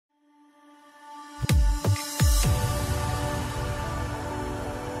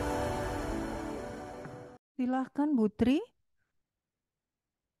Silahkan Putri.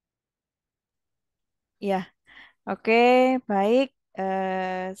 Ya, oke, baik.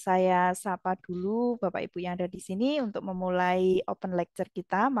 Saya sapa dulu Bapak Ibu yang ada di sini untuk memulai open lecture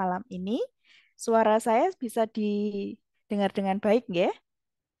kita malam ini. Suara saya bisa didengar dengan baik, ya?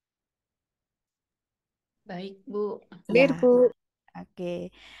 Baik, Bu. Ya, Clear, Bu. oke.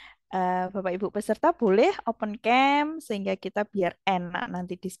 Bapak Ibu peserta boleh open cam sehingga kita biar enak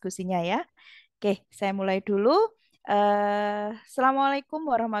nanti diskusinya ya. Oke, saya mulai dulu. Assalamualaikum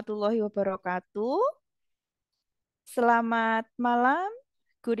warahmatullahi wabarakatuh. Selamat malam,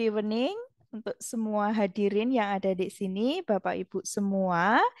 good evening untuk semua hadirin yang ada di sini, Bapak Ibu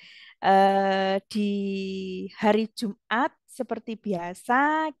semua. Di hari Jumat seperti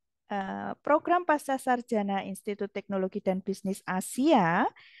biasa, program Pasca Sarjana Institut Teknologi dan Bisnis Asia,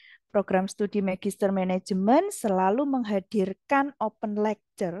 program studi Magister Manajemen selalu menghadirkan open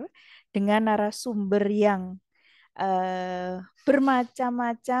lecture dengan narasumber yang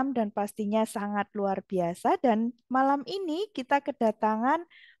bermacam-macam dan pastinya sangat luar biasa. Dan malam ini kita kedatangan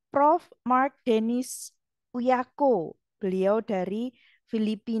Prof. Mark Dennis Uyaco. Beliau dari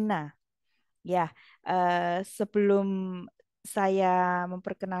Filipina. Ya, sebelum saya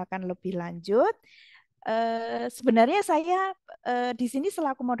memperkenalkan lebih lanjut, sebenarnya saya di sini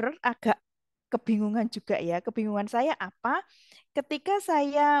selaku moderator agak kebingungan juga ya. Kebingungan saya apa? Ketika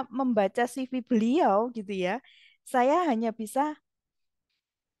saya membaca CV beliau gitu ya, saya hanya bisa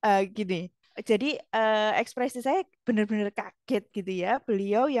gini. Jadi ekspresi saya benar-benar kaget gitu ya.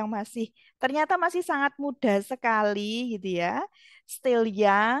 Beliau yang ternyata masih sangat muda sekali gitu ya. Still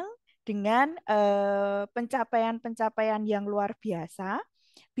young dengan pencapaian-pencapaian yang luar biasa.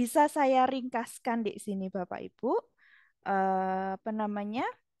 Bisa saya ringkaskan di sini Bapak Ibu. Apa namanya?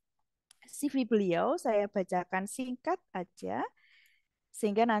 CV beliau saya bacakan singkat aja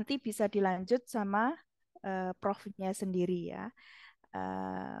sehingga nanti bisa dilanjut sama Prof-nya sendiri ya.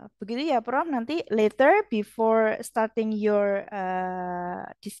 Begitu ya, Prof. Nanti later before starting your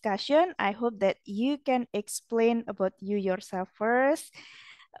discussion, I hope that you can explain about you yourself first,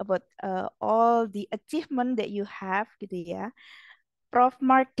 about all the achievement that you have, gitu ya. Prof.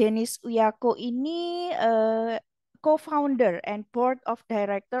 Mark Dennis Uyaco ini co-founder and board of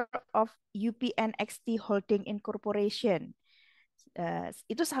director of UPNXT Holding Incorporation.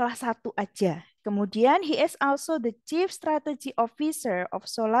 Itu salah satu aja. Kemudian he is also the Chief Strategy Officer of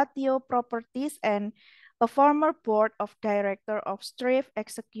Solatio Properties and a former board of director of Strive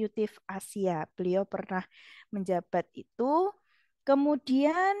Executive Asia. Beliau pernah menjabat itu.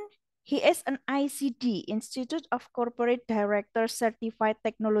 Kemudian he is an ICD, Institute of Corporate Director Certified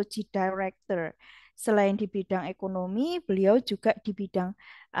Technology Director. Selain di bidang ekonomi, beliau juga di bidang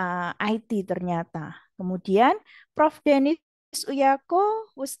IT ternyata. Kemudian Prof. Dennis Uyaco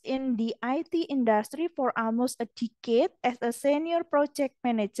was in the IT industry for almost a decade as a senior project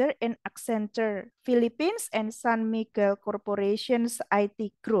manager in Accenture Philippines and San Miguel Corporation's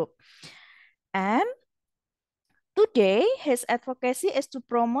IT group. And today, his advocacy is to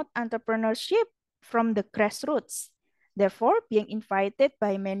promote entrepreneurship from the grassroots. Therefore, being invited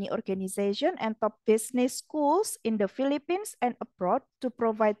by many organizations and top business schools in the Philippines and abroad to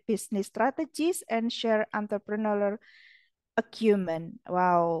provide business strategies and share entrepreneurial acumen.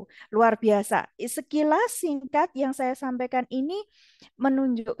 Wow, luar biasa. Sekilas singkat yang saya sampaikan ini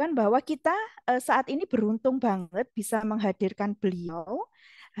menunjukkan bahwa kita saat ini beruntung banget bisa menghadirkan beliau.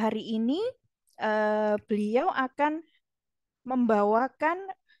 Hari ini beliau akan membawakan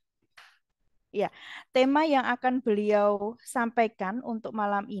ya tema yang akan beliau sampaikan untuk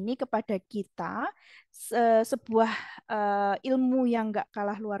malam ini kepada kita sebuah ilmu yang nggak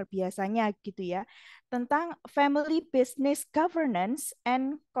kalah luar biasanya gitu ya tentang family business governance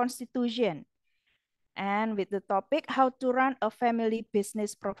and constitution. And with the topic how to run a family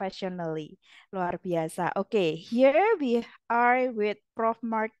business professionally. Luar biasa. Okay, here we are with Prof.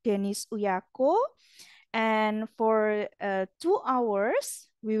 Mark Dennis Uyaco. And for 2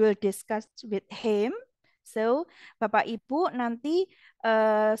 hours, we will discuss with him. So, Bapak Ibu nanti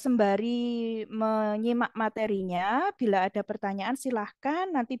sembari menyimak materinya, bila ada pertanyaan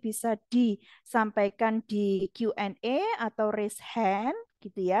silahkan nanti bisa disampaikan di Q&A atau raise hand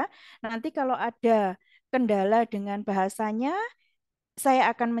gitu ya. Nanti kalau ada kendala dengan bahasanya,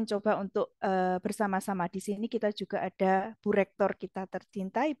 saya akan mencoba untuk bersama-sama di sini. Kita juga ada Bu Rektor kita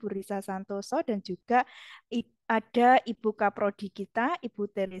tercinta, Ibu Risa Santoso, dan juga ada Ibu Kaprodi kita,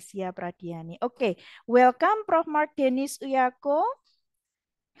 Ibu Teresia Pradiani. Oke, welcome Prof. Mark Dennis Uyaco.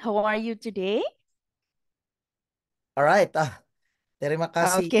 How are you today? Alright, terima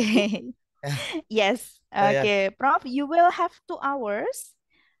kasih Oke, Ibu. yes. Saya Oke, Prof, you will have 2 hours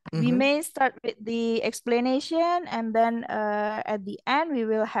We Mm-hmm. may start with the explanation, and then at the end, we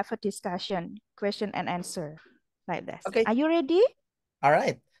will have a discussion, question and answer, like this. Okay. Are you ready? All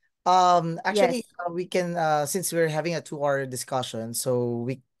right. Actually, Yes. we can since we're having a 2 hour discussion, so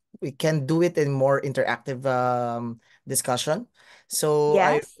we can do it in more interactive discussion. So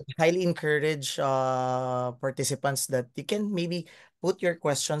I Yes. highly encourage participants that you can maybe put your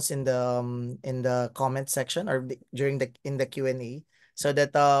questions in the comment section or during the in the Q&A so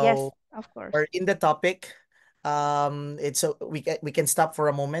that Yes, of course. or in the topic it's so we can stop for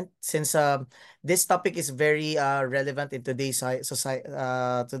a moment since this topic is very relevant in today's society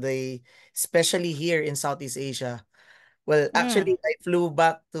today, especially here in Southeast Asia. Well, Mm. actually I flew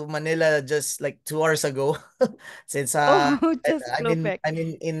back to Manila just like 2 hours ago since Oh, just I'm flow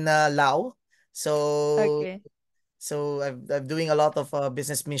in back. Laos. So Okay. I'm doing a lot of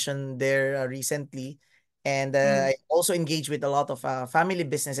business mission there recently, and Mm. I also engage with a lot of family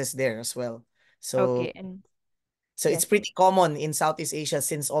businesses there as well. So Okay. And so it's yes. pretty common in Southeast Asia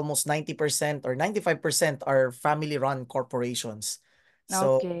since almost 90% or 95% are family-run corporations.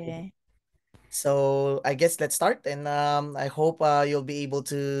 So Okay. I guess let's start, and I hope you'll be able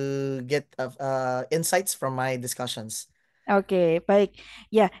to get insights from my discussions. Oke, baik.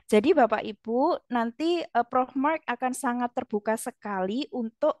 Ya, jadi Bapak Ibu, nanti Prof. Mark akan sangat terbuka sekali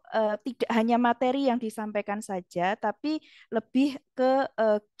untuk tidak hanya materi yang disampaikan saja, tapi lebih ke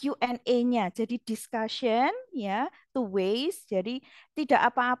Q&A-nya. Jadi discussion ya, two ways. Jadi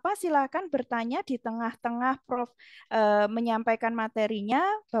tidak apa-apa, silakan bertanya di tengah-tengah Prof menyampaikan materinya,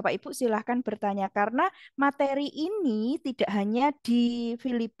 Bapak Ibu silahkan bertanya karena materi ini tidak hanya di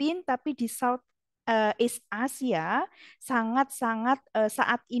Filipina tapi di South East Asia sangat-sangat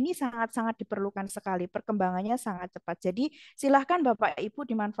saat ini sangat-sangat diperlukan sekali. Perkembangannya sangat cepat. Jadi silahkan Bapak Ibu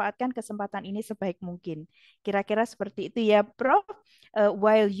dimanfaatkan kesempatan ini sebaik mungkin. Kira-kira seperti itu ya, Prof.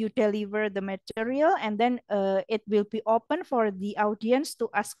 While you deliver the material and then it will be open for the audience to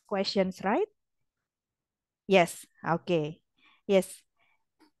ask questions, right? Yes. Okay. Yes.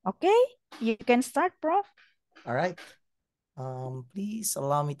 Okay. You can start, Prof. All right. Please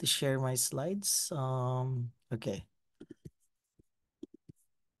allow me to share my slides. Okay.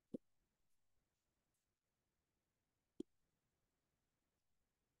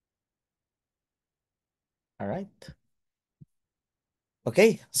 All right.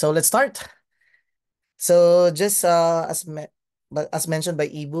 Okay, so let's start. So just but as mentioned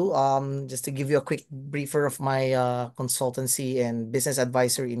by Ibu, just to give you a quick briefer of my consultancy and business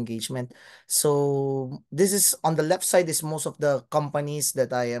advisory engagement. So this is on the left side is most of the companies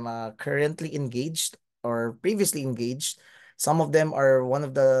that I am currently engaged or previously engaged. Some of them are one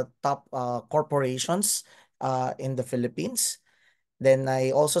of the top corporations in the Philippines. Then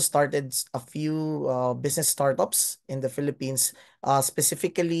I also started a few business startups in the Philippines,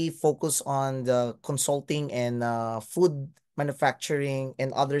 specifically focused on the consulting and food manufacturing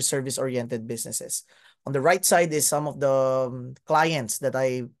and other service-oriented businesses. On the right side is some of the clients that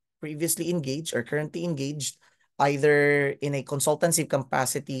I previously engaged or currently engaged, either in a consultancy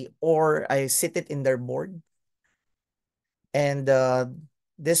capacity or I sit it in their board. And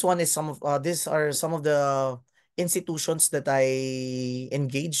this one is some of these are some of the institutions that I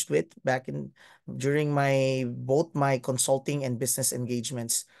engaged with back in during my both my consulting and business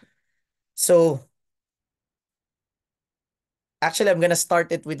engagements. So actually, I'm gonna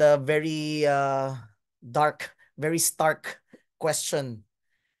start it with a very dark, very stark question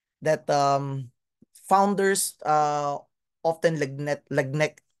that founders often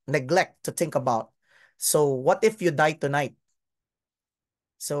neglect to think about. So what if you die tonight?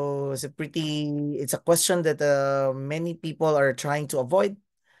 So it's a question that many people are trying to avoid,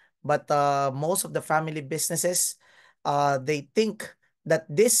 but most of the family businesses, they think that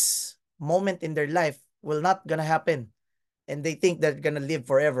this moment in their life will not gonna happen, and they think they're gonna live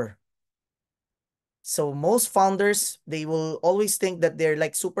forever. So most founders, they will always think that they're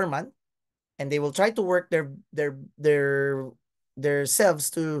like Superman, and they will try to work their selves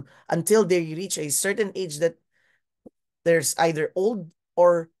to until they reach a certain age that there's either old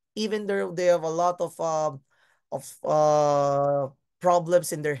or even they have a lot of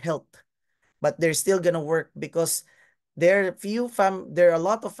problems in their health, but they're still gonna work because there are a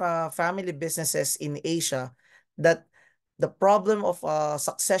lot of family businesses in Asia that the problem of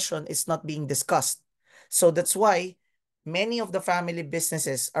succession is not being discussed. So that's why many of the family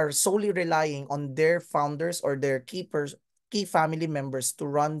businesses are solely relying on their founders or their key family members to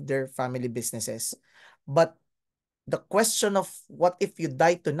run their family businesses. But the question of what if you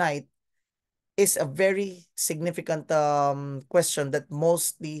die tonight is a very significant question that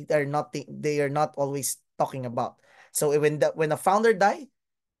mostly they are not always talking about. So when a founder die,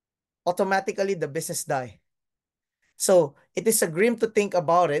 automatically the business die. So it is a grim to think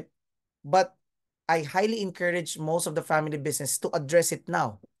about it, but I highly encourage most of the family business to address it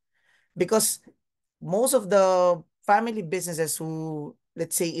now, because most of the family businesses who,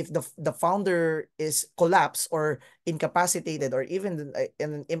 let's say, if the founder is collapsed or incapacitated or even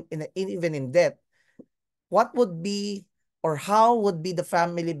even in debt, what would be or how would be the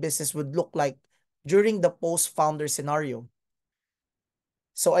family business would look like during the post-founder scenario?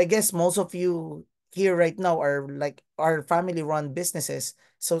 So I guess most of you here right now are like our family-run businesses.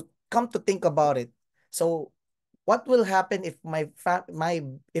 So come to think about it. So what will happen if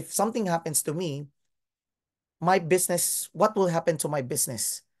if something happens to me, my business, what will happen to my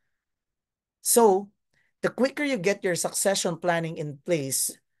business? So the quicker you get your succession planning in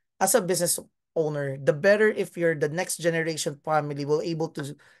place as a business owner, the better if you're the next generation family will able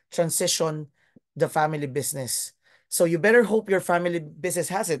to transition the family business. So you better hope your family business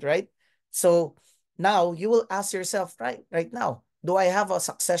has it, right? So now you will ask yourself, right now, do I have a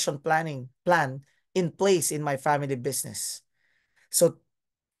succession planning plan in place in my family business? So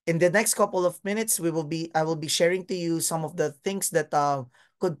in the next couple of minutes, I will be sharing to you some of the things that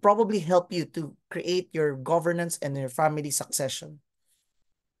could probably help you to create your governance and your family succession.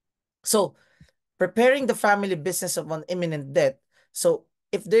 So preparing the family business of an imminent death. So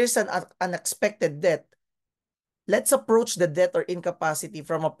if there's an unexpected death, let's approach the death or incapacity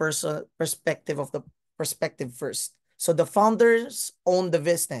from a personal perspective of the perspective first. So the founders own the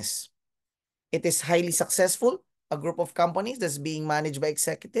business. It is highly successful, a group of companies that's being managed by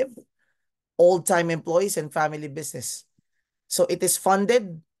executive, old-time employees, and family business. So it is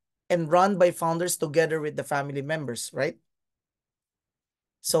funded and run by founders together with the family members, right?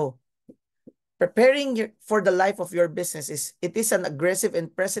 So preparing for the life of your business it is an aggressive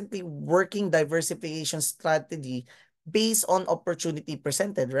and presently working diversification strategy based on opportunity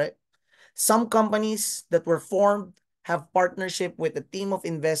presented, right? Some companies that were formed have partnership with a team of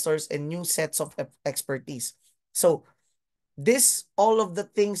investors and new sets of expertise. So all of the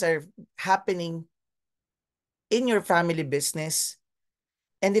things are happening in your family business.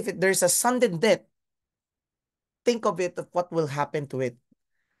 And if there's a sudden death, think of it of what will happen to it.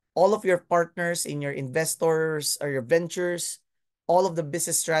 All of your partners in your investors or your ventures, all of the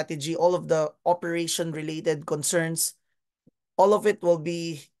business strategy, all of the operation related concerns, all of it will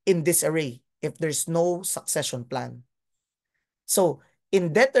be in disarray if there's no succession plan. So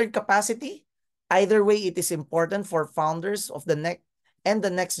in debt or capacity, either way, it is important for founders of the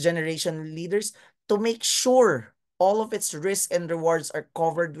next generation leaders to make sure all of its risks and rewards are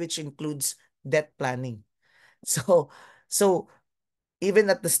covered, which includes debt planning. So, so even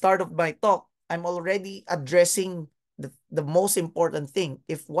at the start of my talk, I'm already addressing the most important thing.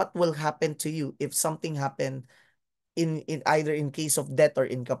 If what will happen to you if something happened in either in case of death or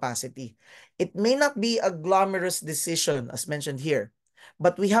incapacity. It may not be a glamorous decision as mentioned here,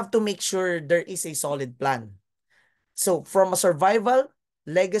 but we have to make sure there is a solid plan. So from a survival,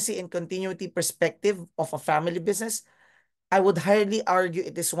 legacy, and continuity perspective of a family business, I would highly argue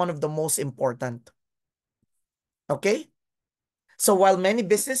it is one of the most important. Okay? So while many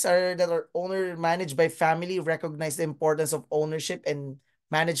businesses that are owner managed by family recognize the importance of ownership and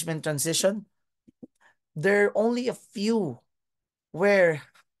management transition, there are only a few where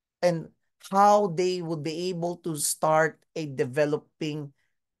and how they would be able to start a developing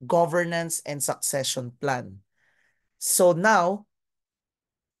governance and succession plan. So now,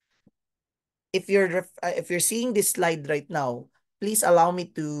 if you're seeing this slide right now, please allow me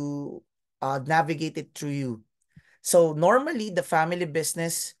to navigate it through you. So normally the family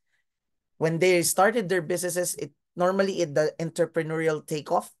business, when they started their businesses, it normally the entrepreneurial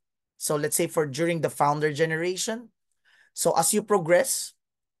takeoff. So let's say for during the founder generation. So as you progress,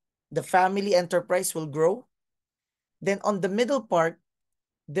 the family enterprise will grow. Then on the middle part,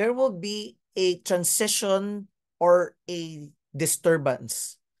 there will be a transition or a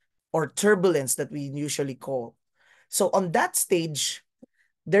disturbance or turbulence that we usually call. So on that stage,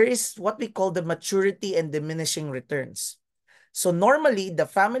 there is what we call the maturity and diminishing returns. So normally the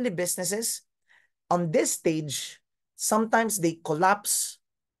family businesses on this stage, sometimes they collapse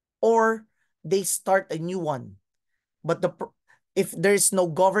or they start a new one. But if there's no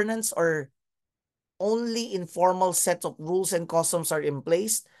governance or only informal set of rules and customs are in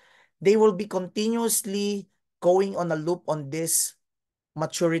place, they will be continuously going on a loop on this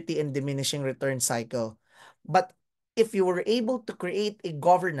maturity and diminishing return cycle. But if you were able to create a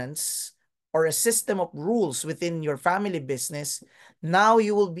governance or a system of rules within your family business, now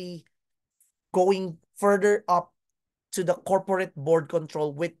you will be going further up to the corporate board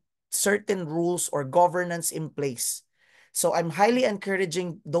control with certain rules or governance in place. So I'm highly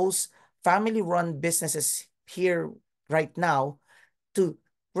encouraging those family-run businesses here right now to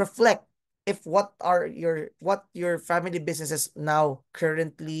reflect if what your family businesses now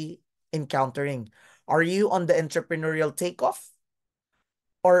currently encountering. Are you on the entrepreneurial takeoff,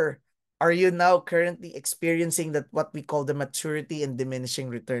 or are you now currently experiencing that what we call the maturity and diminishing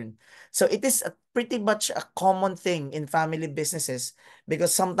return? So it is pretty much a common thing in family businesses,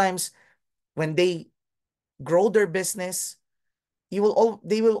 because sometimes when they grow their business, they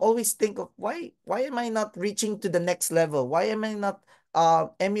will always think of, why am I not reaching to the next level? Why am I not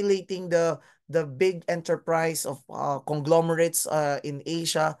emulating the big enterprise of conglomerates in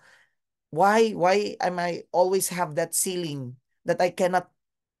Asia? Why am I always have that ceiling that I cannot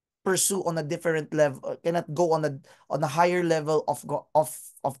pursue on a different level, cannot go on a higher level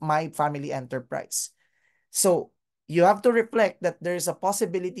of my family enterprise? So you have to reflect that there's a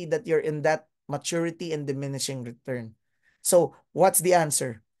possibility that you're in that maturity and diminishing return. So what's the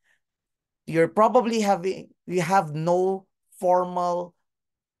answer? You have no formal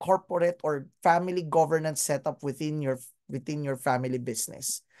corporate or family governance setup within your family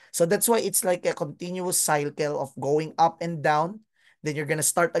business. So that's why it's like a continuous cycle of going up and down. Then you're gonna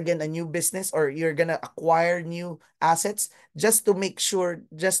start again a new business, or you're gonna acquire new assets just to make sure,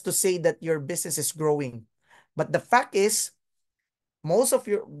 just to say that your business is growing. But the fact is, most of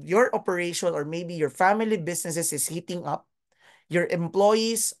your operation, or maybe your family businesses, is heating up. Your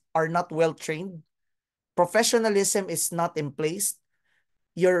employees are not well trained. Professionalism is not in place.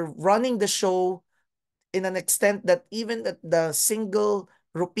 You're running the show in an extent that even that the single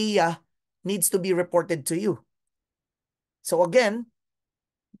rupiah needs to be reported to you. So again,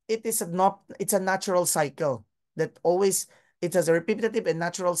 it's a natural cycle that always, it has a repetitive and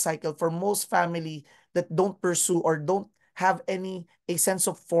natural cycle for most family that don't pursue or don't have a sense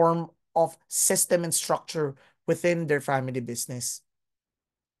of form of system and structure within their family business.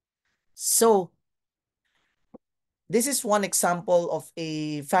 So this is one example of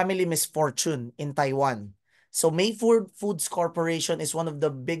a family misfortune in Taiwan. So Mayfood Foods Corporation is one of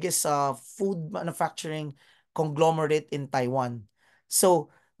the biggest food manufacturing conglomerate in Taiwan. So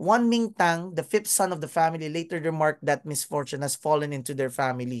Wan Ming Tang, the fifth son of the family, later remarked that misfortune has fallen into their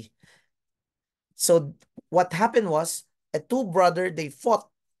family. So what happened was, a two brother, they fought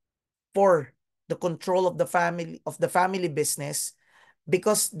for the control of the family business,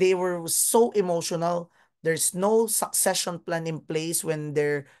 because they were so emotional. There's no succession plan in place when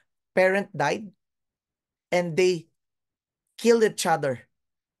their parent died, and they killed each other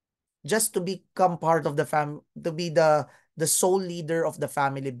just to become part of to be the sole leader of the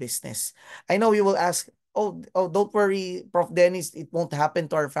family business. I know you will ask, oh, don't worry, Prof. Dennis, it won't happen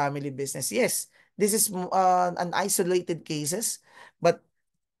to our family business. Yes, this is an isolated cases, but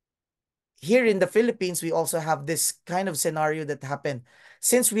here in the Philippines, we also have this kind of scenario that happened.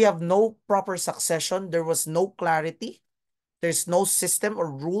 Since we have no proper succession, there was no clarity, there's no system or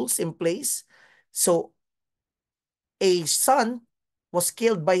rules in place. So a son was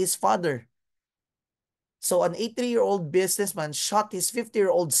killed by his father. So an 80-year-old businessman shot his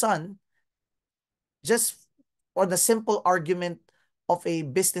 50-year-old son just on a simple argument of a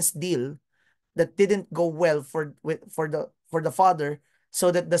business deal that didn't go well for the father, so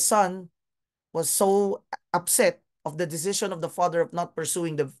that the son was so upset of the decision of the father of not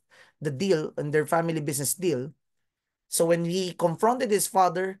pursuing the deal and their family business deal. So when he confronted his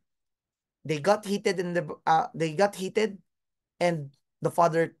father, they got heated, and the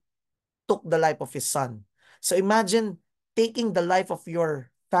father took the life of his son. So imagine taking the life of your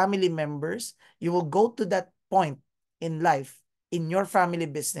family members. You will go to that point in life in your family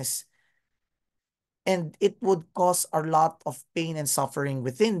business, and it would cause a lot of pain and suffering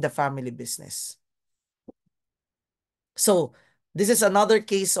within the family business. So this is another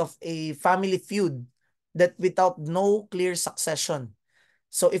case of a family feud that without no clear succession.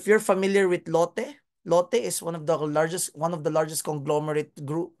 So if you're familiar with Lotte, Lotte is one of the largest conglomerate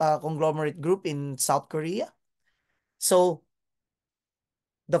group in South Korea. So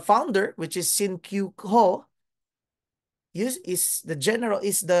the founder, which is Shin Kyu Ho, is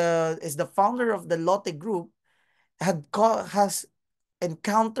the founder of the Lotte Group, has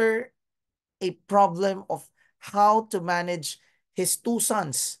encountered a problem of how to manage his two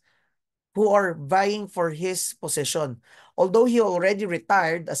sons who are vying for his position. Although he already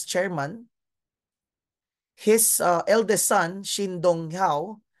retired as chairman, his eldest son, Shin Dong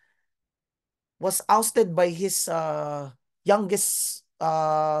Hao, was ousted by his youngest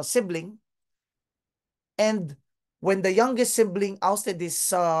sibling. And when the youngest sibling ousted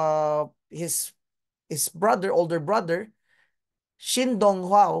his older brother, Shin Dong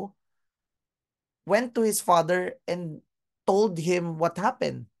Hao went to his father and told him what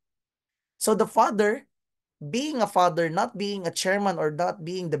happened. So the father, being a father, not being a chairman or not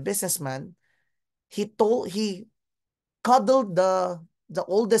being the businessman, he cuddled the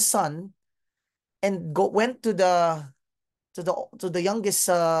oldest son and went to the youngest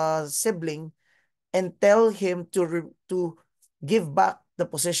sibling and tell him to give back the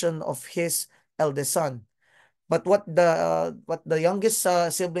position of his eldest son. But what the youngest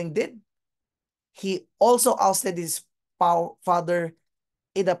sibling did, he also ousted his father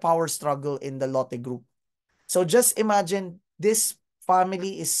in a power struggle in the Lotte Group. So just imagine this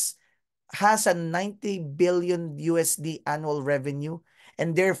family has a 90 billion USD annual revenue,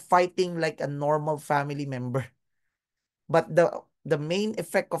 and they're fighting like a normal family member. But the main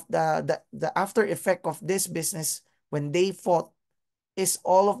effect of the after effect of this business when they fought is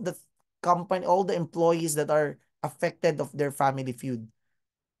all of the company, all the employees that are affected of their family feud.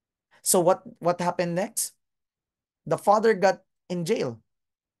 So what happened next? The father got in jail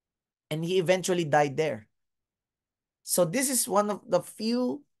and he eventually died there. So this is one of the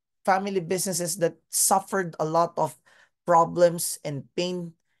few family businesses that suffered a lot of problems and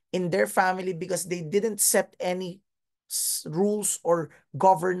pain in their family because they didn't set any rules or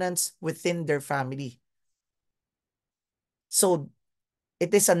governance within their family. So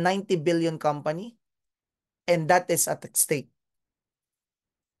it is a 90 billion company and that is at stake.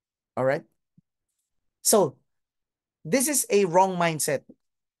 All right. So this is a wrong mindset.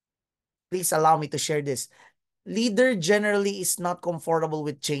 Please allow me to share this. Leader generally is not comfortable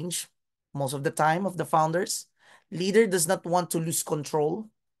with change most of the time of the founders. Leader does not want to lose control.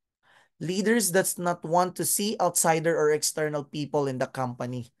 Leaders does not want to see outsider or external people in the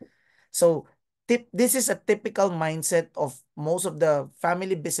company. So this is a typical mindset of most of the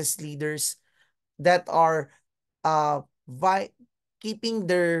family business leaders that are uh, keeping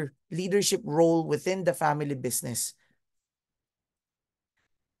their leadership role within the family business.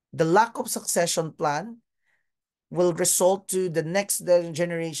 The lack of succession plan will result to the next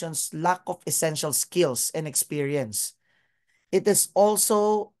generation's lack of essential skills and experience. It is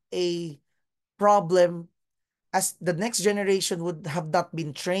also a problem as the next generation would have not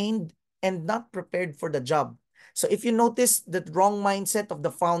been trained and not prepared for the job. So if you notice the wrong mindset of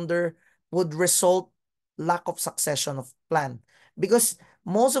the founder would result lack of succession of plan because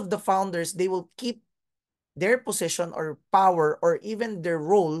most of the founders, they will keep their position or power or even their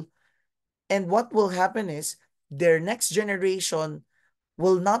role, and what will happen is their next generation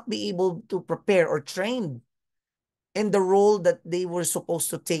will not be able to prepare or train in the role that they were supposed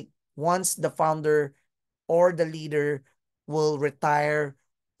to take once the founder or the leader will retire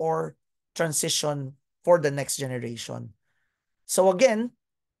or transition for the next generation. So again,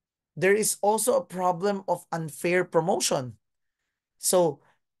 there is also a problem of unfair promotion. So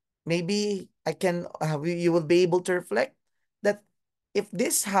maybe you will be able to reflect that if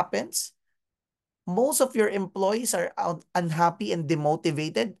this happens, most of your employees are unhappy and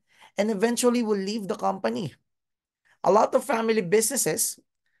demotivated and eventually will leave the company. A lot of family businesses,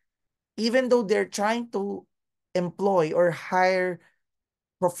 even though they're trying to employ or hire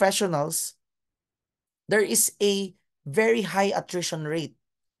professionals, there is a very high attrition rate.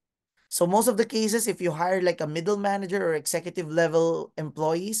 So most of the cases, if you hire like a middle manager or executive level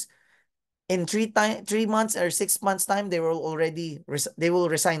employees, in 3 months or 6 months time, they will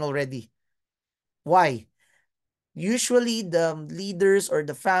resign already. Why? Usually the leaders or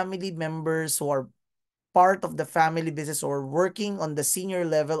the family members who are part of the family business or working on the senior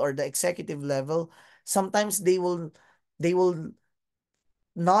level or the executive level, sometimes they will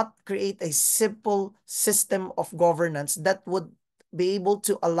not create a simple system of governance that would be able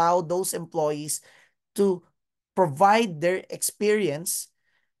to allow those employees to provide their experience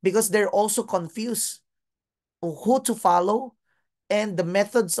because they're also confused who to follow, and the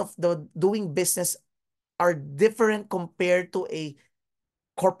methods of the doing business are different compared to a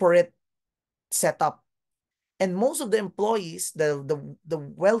corporate setup. And most of the employees, the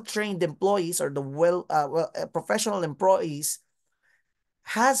well-trained employees or the professional employees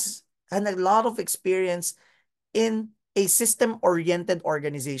has had a lot of experience in a system-oriented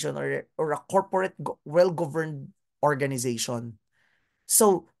organization or a corporate well-governed organization.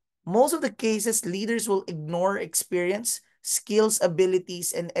 So most of the cases, leaders will ignore experience, skills,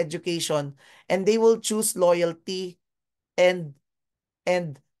 abilities, and education, and they will choose loyalty and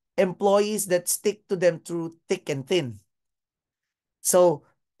and employees that stick to them through thick and thin. So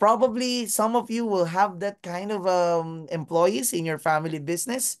probably some of you will have that kind of employees in your family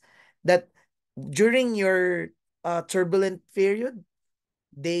business that during your turbulent period,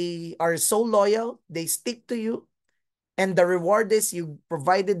 they are so loyal, they stick to you, and the reward is you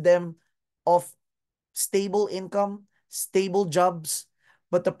provided them of stable income, stable jobs,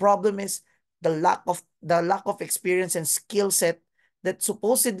 but the problem is the lack of experience and skill set that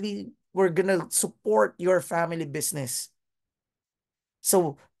supposedly were gonna support your family business.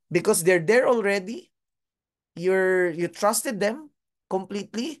 So because they're there already, you trusted them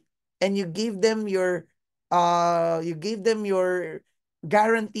completely, and you gave them your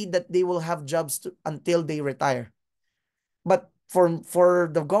guarantee that they will have jobs until they retire. But for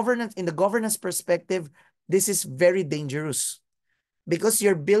the governance, in the governance perspective, this is very dangerous, because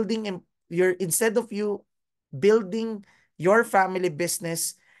you're instead of you building your family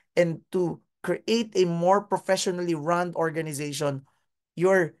business and to create a more professionally run organization,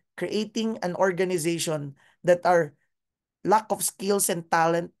 you're creating an organization that are lack of skills and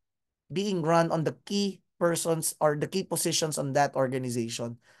talent being run on the key persons or the key positions on that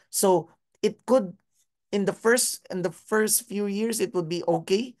organization. So it could, in the first few years, it would be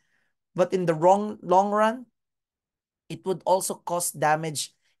okay, but in the long run, it would also cause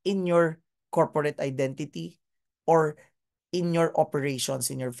damage in your corporate identity or in your operations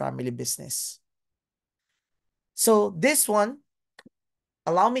in your family business. So this one,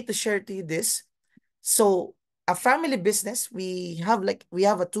 allow me to share to you this. So a family business, we have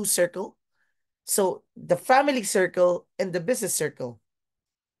a two circle. So the family circle and the business circle.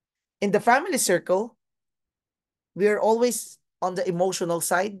 In the family circle, we are always on the emotional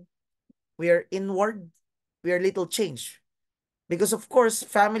side. We are inward. We are little change. Because of course,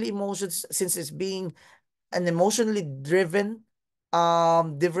 family emotions, since it's being an emotionally driven,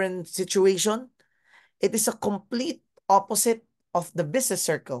 different situation, it is a complete opposite of the business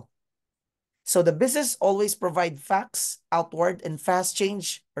circle. So the business always provide facts, outward and fast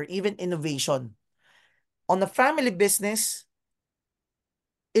change, or even innovation. On a family business,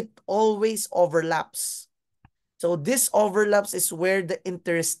 it always overlaps. So this overlaps is where the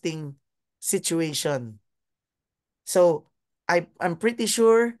interesting situation. So I'm pretty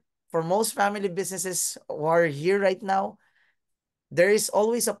sure for most family businesses who are here right now, there is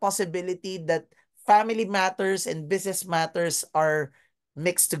always a possibility that family matters and business matters are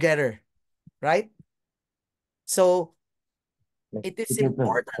mixed together, right? So it is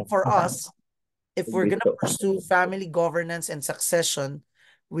important for us, if we're going to pursue family governance and succession,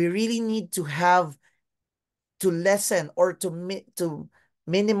 we really need to have to lessen or to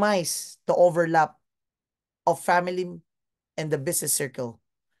minimize the overlap of family and the business circle,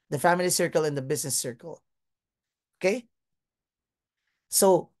 the family circle and the business circle. Okay?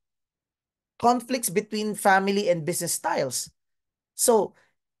 So conflicts between family and business styles. So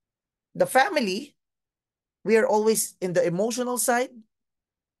the family, we are always in the emotional side.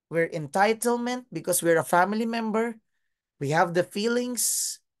 We're entitlement because we're a family member. We have the feeling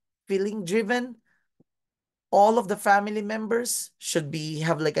driven. All of the family members should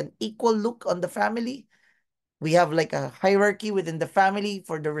have like an equal look on the family. We have like a hierarchy within the family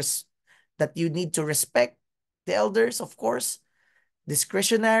for that you need to respect the elders, of course.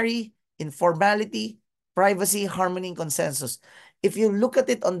 Discretionary, informality, privacy, harmony, and consensus. If you look at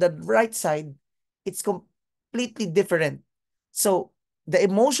it on the right side, it's completely different. So the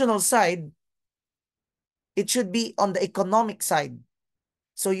emotional side, it should be on the economic side.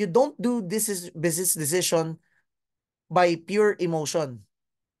 So you don't do this is business decision by pure emotion,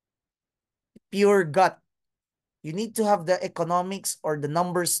 pure gut. You need to have the economics or the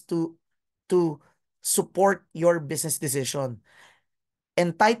numbers to support your business decision.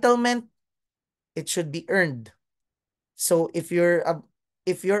 Entitlement, it should be earned. So if your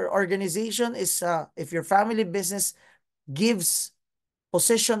organization is if your family business gives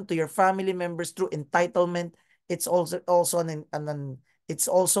position to your family members through entitlement, it's also it's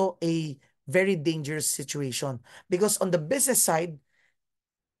also a very dangerous situation, because on the business side,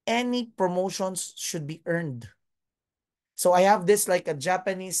 any promotions should be earned. So I have this like a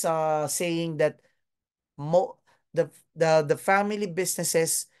Japanese saying that mo the family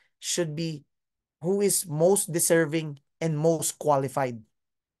businesses should be who is most deserving and most qualified.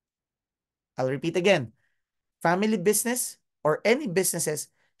 I'll repeat again. Family business or any businesses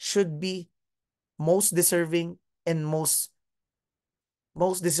should be most deserving and most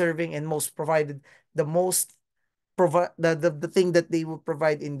deserving and most provided, the most provide the thing that they will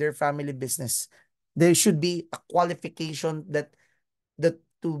provide in their family business. There should be a qualification that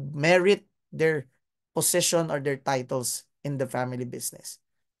to merit their position or their titles in the family business.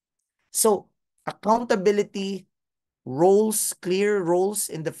 So accountability, clear roles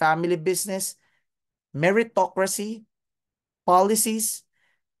in the family business, meritocracy, policies,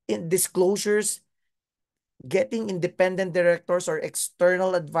 in disclosures, getting independent directors or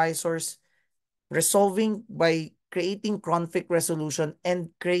external advisors, resolving by creating conflict resolution and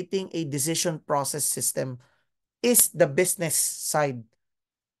creating a decision process system is the business side.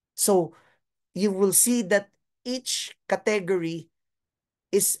 So you will see that each category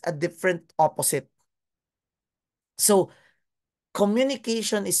is a different opposite. So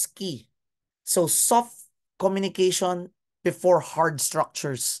communication is key. So soft communication before hard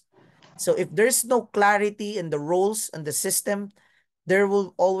structures. So if there's no clarity in the roles and the system, there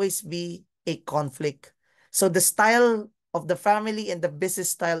will always be a conflict. So the style of the family and the business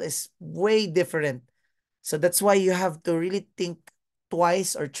style is way different. So that's why you have to really think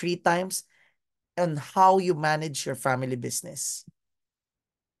twice or three times on how you manage your family business.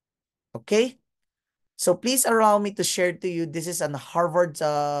 Okay? So please allow me to share to you, this is an Harvard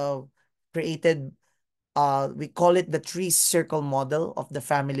created, we call it the three circle model of the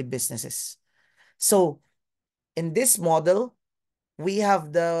family businesses. So in this model, we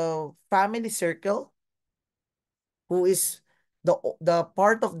have the family circle, who is the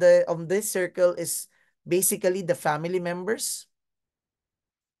part of this circle is basically the family members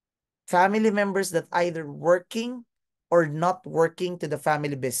that either working or not working to the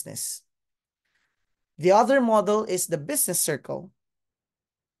family business. The other model is the business circle,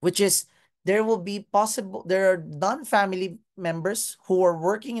 which is there are non-family members who are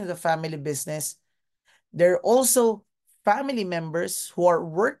working in the family business. There are also family members who are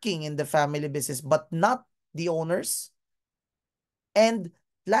working in the family business, but not the owners. And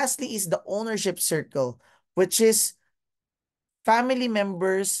lastly is the ownership circle, which is family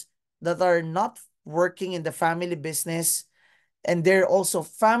members that are not working in the family business. And there are also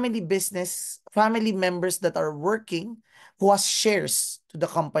family members that are working who has shares to the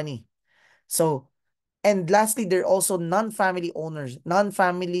company. So, and lastly, there are also non-family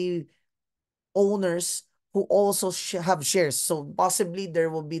owners who also have shares. So possibly there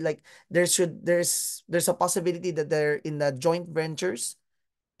will be like, there's a possibility that they're in the joint ventures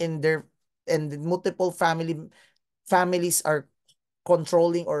in their, and multiple families are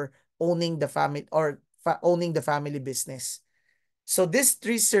controlling or owning the family, or owning the family business. So this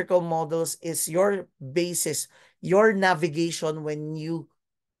three circle models is your basis, your navigation when you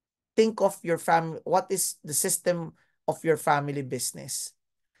think of your family, what is the system of your family business.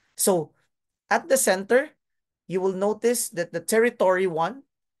 So at the center, you will notice that the territory one,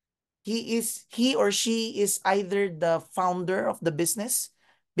 he or she is either the founder of the business,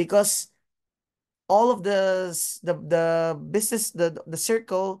 because all of the business, the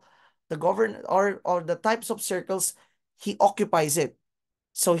circle, the govern or the types of circles, he occupies it.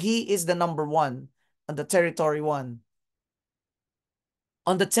 So he is the number one on the territory one.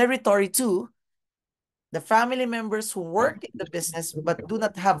 On the territory two, the family members who work in the business but do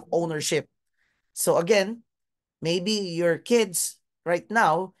not have ownership. So again, maybe your kids right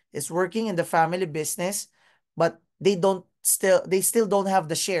now is working in the family business, but they still don't have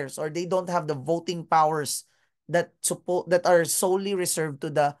the shares, or they don't have the voting powers that are solely reserved to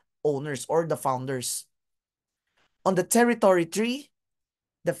the owners or the founders. On the territory tree,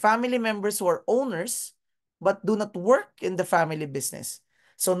 the family members who are owners but do not work in the family business.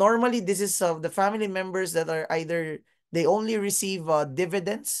 So normally this is the family members that are either they only receive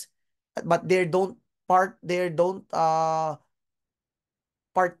dividends, but they don't partake,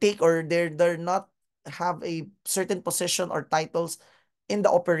 or they're not have a certain position or titles in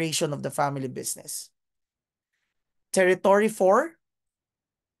the operation of the family business. Territory 4,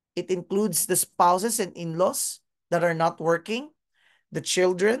 it includes the spouses and in-laws that are not working, the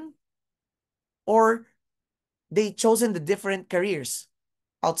children, or they chosen the different careers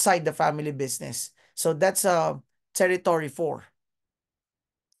outside the family business. So that's territory 4.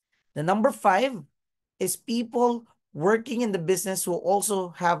 The number 5 is people working in the business who also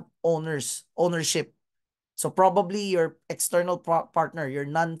have ownership. So probably your external partner, your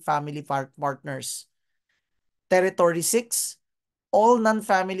non-family partners. Territory 6, all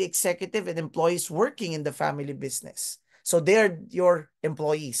non-family executive and employees working in the family business. So they're your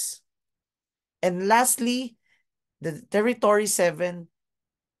employees. And lastly, the territory 7,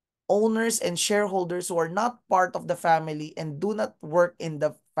 owners and shareholders who are not part of the family and do not work in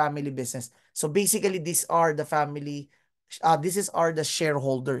the family business. So basically, these are the are the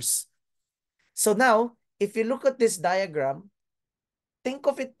shareholders. So now, if you look at this diagram, think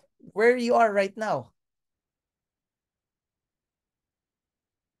of it where you are right now.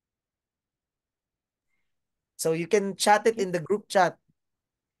 So you can chat it in the group chat.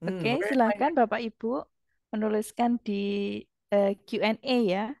 Oke, Where am I? silakan Bapak Ibu menuliskan di Q&A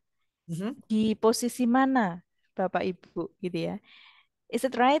ya, Mhm. di posisi mana Bapak Ibu gitu ya. Is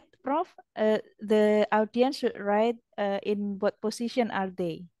it right, Prof? The audience should write in what position are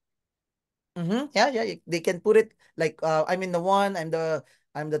they? Yeah. They can put it like I'm in the 1, I'm the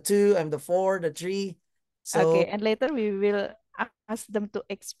 2, I'm the 4, the 3. Oke, So, and later we will ask them to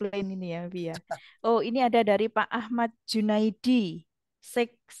explain ini ya, Via. Oh, ini ada dari Pak Ahmad Junaidi.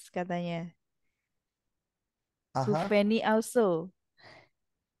 Six katanya. Bu uh-huh. Feni also.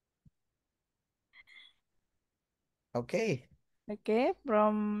 Okay. Okay,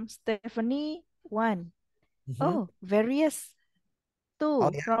 from Stephanie, one. Mm-hmm. Oh, various, Oh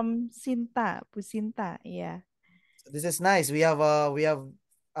two. yeah. From Sinta, Bu Sinta. Yeah. So this is nice. We have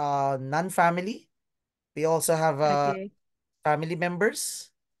non-family. We also have Okay. family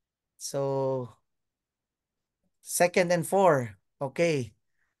members. So second and four. Okay.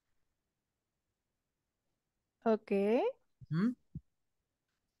 Okay. Hmm.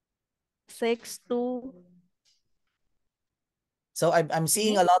 Six, two. So I'm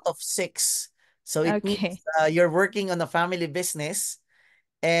seeing Ini. a lot of six. So it means Okay. you're working on a family business,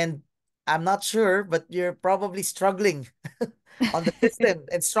 and I'm not sure, but you're probably struggling on the system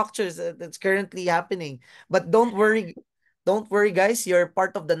and structures that's currently happening. But don't worry, guys. You're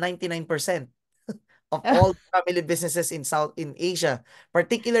part of the 99% of all family businesses in Asia,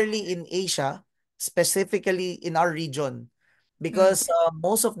 particularly in Asia, specifically in our region, Mm, because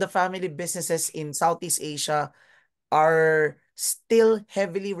most of the family businesses in Southeast Asia are still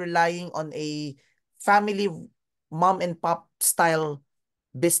heavily relying on a family mom and pop style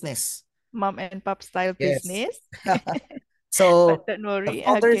business. Mom and pop style Yes. business. So But don't the worry.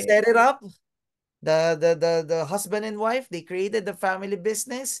 founder Okay. set it up. The husband and wife, they created the family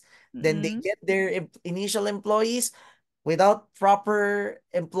business. Then they Mm, get their initial employees without proper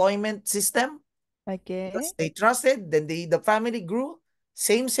employment system okay. because they trusted. Then the family grew.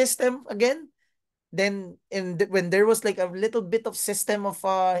 Same system again. Then when there was like a little bit of system of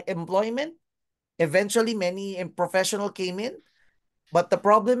employment, eventually many professional came in. But the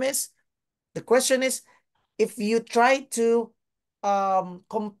question is, if you try to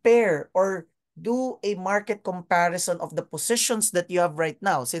compare or do a market comparison of the positions that you have right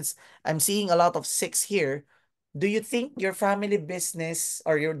now, since I'm seeing a lot of six here, do you think your family business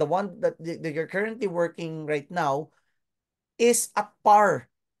or you're the one that you're currently working right now is at par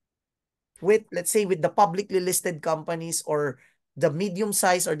with, let's say, with the publicly listed companies or the medium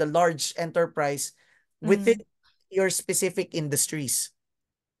size or the large enterprise within Mm, your specific industries?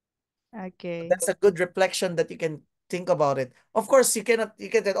 okay. That's a good reflection that you can think about it. Of course, you can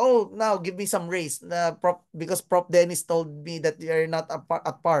say, oh, now give me some raise. Because Prof Dennis told me that you're not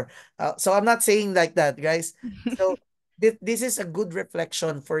at par. So I'm not saying like that, guys. So this is a good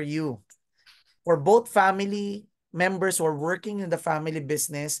reflection for you, for both family members who are working in the family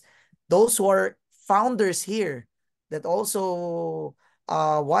business, those who are founders here that also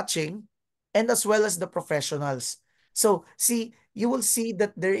watching, and as well as the professionals. So see, you will see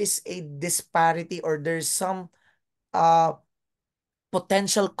that there is a disparity or there's some uh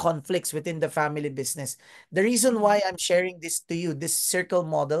potential conflicts within the family business. The reason Mm, why I'm sharing this to you, this circle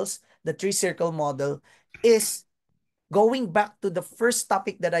models, the three circle model, is going back to the first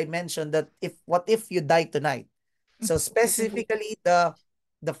topic that I mentioned, that if what if you die tonight? So specifically the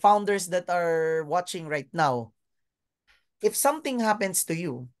founders that are watching right now, if something happens to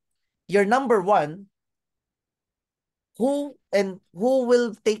you, you're number one, who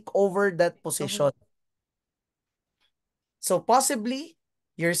will take over that position? So possibly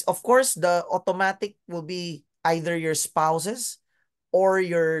yours, of course, the automatic will be either your spouses or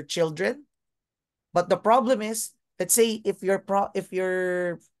your children. But the problem is, let's say if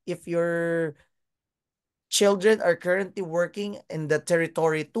your children are currently working in the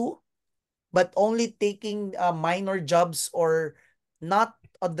territory too, but only taking minor jobs or not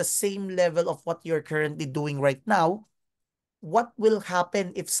on the same level of what you're currently doing right now, what will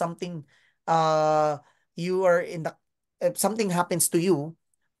happen if something uh you are in the if something happens to you,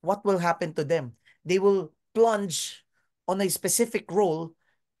 what will happen to them? They will plunge on a specific role,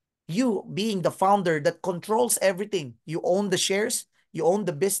 you being the founder that controls everything. You own the shares, you own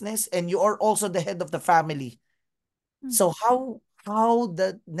the business, and you are also the head of the family. mm, So how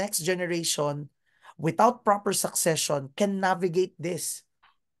the next generation without proper succession can navigate this?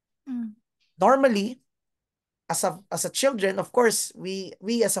 mm, Normally, as a children, of course, we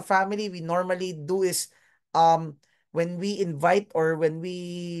as a family, we normally do is um when we invite or when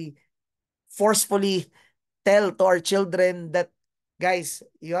we forcefully tell to our children that, guys,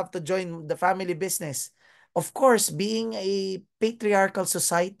 you have to join the family business. Of course, being a patriarchal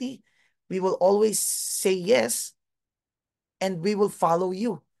society, we will always say yes and we will follow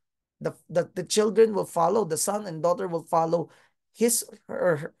you. The children will follow, the son and daughter will follow his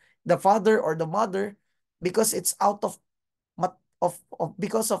or the father or the mother, because it's out of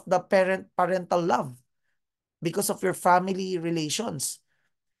because of the parental love, because of your family relations.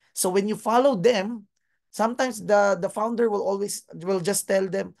 So when you follow them, Sometimes the founder will just tell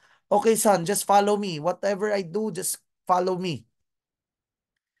them, okay, son, just follow me. Whatever I do, just follow me.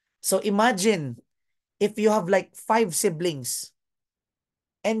 So imagine if you have like 5 siblings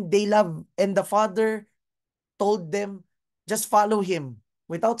and the father told them, just follow him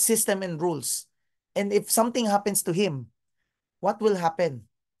without system and rules. And if something happens to him, what will happen?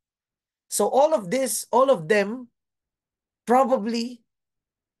 So all of them probably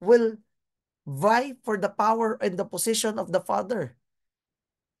will vie for the power and the position of the father,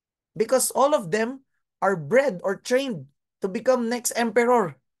 because all of them are bred or trained to become next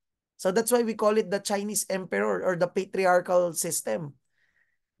emperor. So that's why we call it the Chinese emperor or the patriarchal system.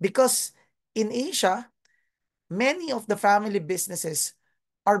 Because in Asia, many of the family businesses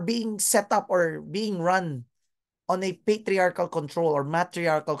are being set up or being run on a patriarchal control or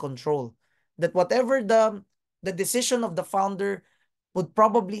matriarchal control. That whatever the decision of the founder would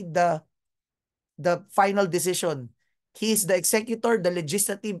probably the final decision. He is the executor, the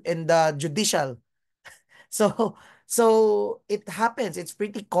legislative, and the judicial. So so it happens. It's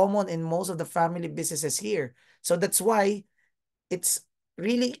pretty common in most of the family businesses here. So that's why it's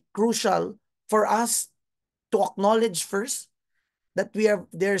really crucial for us to acknowledge first that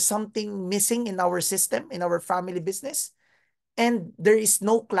there's something missing in our system, in our family business, and there is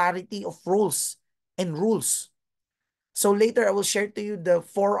no clarity of roles and rules. So later I will share to you the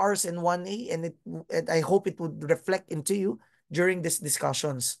 4 R's and 1A, and I hope it would reflect into you during these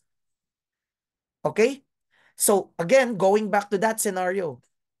discussions. Okay? So again, going back to that scenario,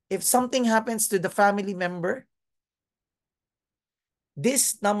 if something happens to the family member,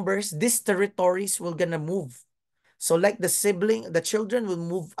 these numbers, these territories will gonna move. So like the children will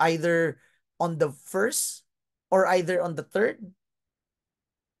move either on the first or either on the third,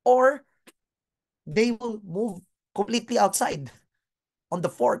 or they will move completely outside on the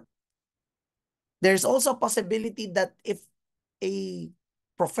fourth. There's also a possibility that if a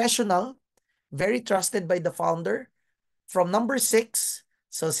professional, very trusted by the founder, from number 6,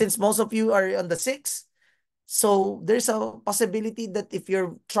 so since most of you are on the 6, so there's a possibility that if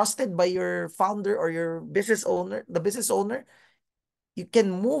you're trusted by your founder or your business owner, the business owner, you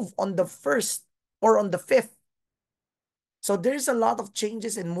can move on the first or on the 5th. So there's a lot of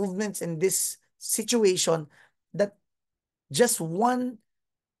changes and movements in this situation, that just one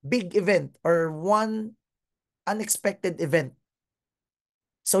big event or one unexpected event.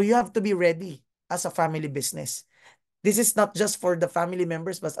 So you have to be ready as a family business. This is not just for the family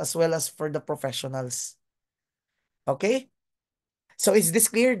members, but as well as for the professionals. Okay? So is this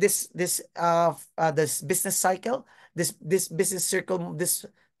clear? This business cycle, this business circle, this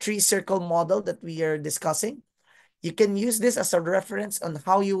 3-circle model that we are discussing. You can use this as a reference on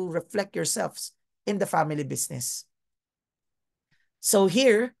how you reflect yourselves in the family business. So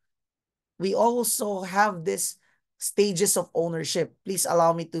here, we also have this stages of ownership. Please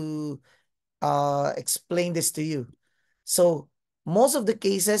allow me to explain this to you. So most of the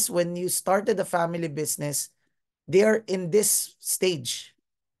cases when you started a family business, they are in this stage.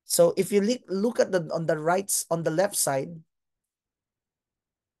 So if you look at on the left side,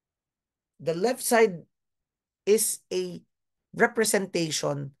 the left side is a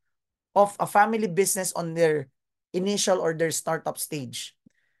representation of a family business on their initial or their startup stage.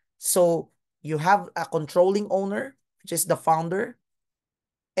 So you have a controlling owner, which is the founder.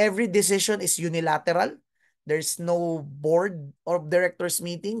 Every decision is unilateral. There's no board of directors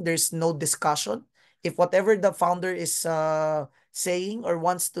meeting. There's no discussion. If whatever the founder is saying or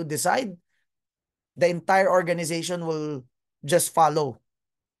wants to decide, the entire organization will just follow.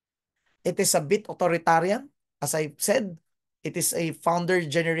 It is a bit authoritarian. As I said, it is a founder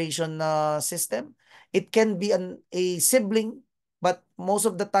generation system. It can be a sibling, but most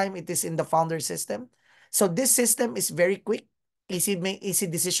of the time it is in the founder system. So this system is very quick, easy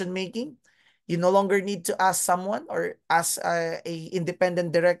decision making. You no longer need to ask someone or ask a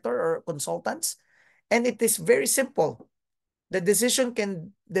independent director or consultants. And it is very simple. The decision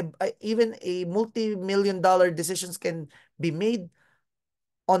even a multi-million dollar decisions can be made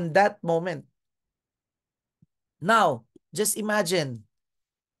on that moment. Now, just imagine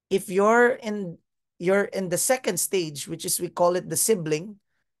if you're in the second stage, which is we call it the sibling.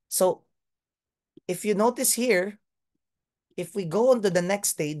 So if you notice here, if we go on to the next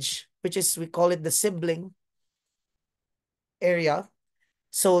stage, which is we call it the sibling area.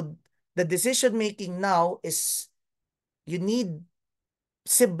 So the decision making now is you need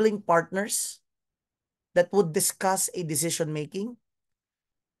sibling partners that would discuss a decision making.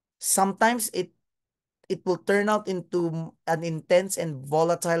 Sometimes it will turn out into an intense and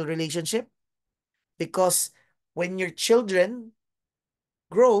volatile relationship, because when your children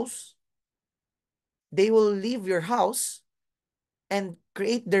grows, they will leave your house and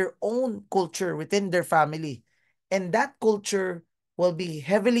create their own culture within their family. And that culture will be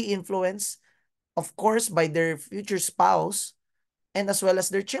heavily influenced, of course, by their future spouse and as well as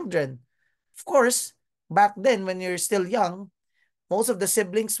their children. Of course, back then when you're still young, most of the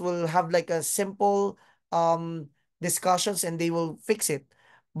siblings will have like a simple um discussions and they will fix it.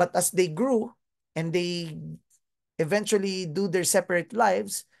 But as they grew and they eventually do their separate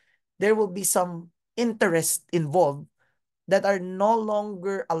lives, there will be some interest involved that are no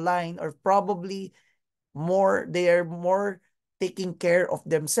longer aligned, or probably they are more taking care of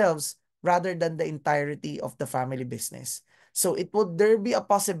themselves rather than the entirety of the family business. So there be a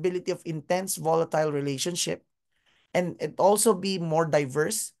possibility of intense volatile relationship, and it also be more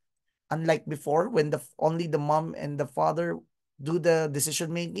diverse, unlike before when only the mom and the father do the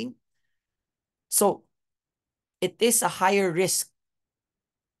decision making. So it is a higher risk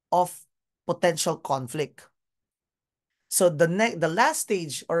of potential conflict. So the last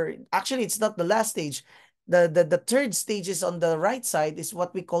stage, or actually it's not the last stage, the third stage is on the right side, is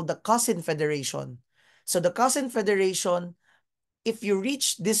what we call the cousin federation. So the cousin federation, if you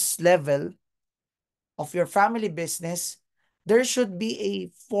reach this level of your family business, there should be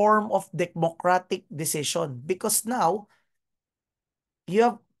a form of democratic decision, because now you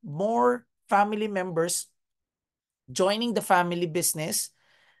have more family members joining the family business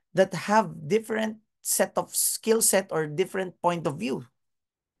that have different set of skill set or different point of view.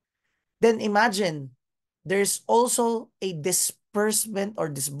 Then imagine there's also a disbursement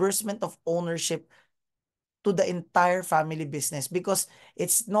of ownership to the entire family business, because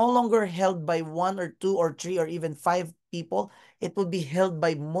it's no longer held by one or two or three or even five people. It will be held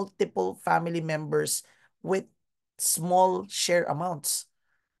by multiple family members with small share amounts,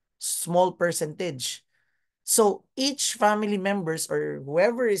 small percentage. So each family members, or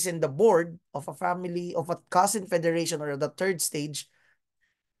whoever is in the board of a family, of a cousin federation or the third stage,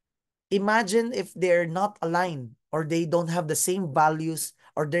 imagine if they're not aligned, or they don't have the same values,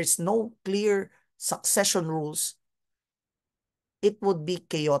 or there's no clear succession rules, it would be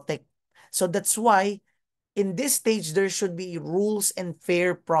chaotic. So that's why in this stage, there should be rules and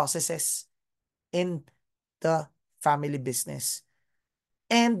fair processes in the family business.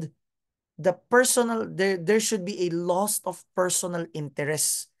 And there should be a loss of personal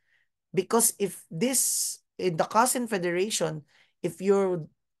interest. Because if this, in the cousin federation, if you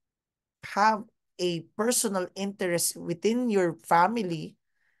have a personal interest within your family,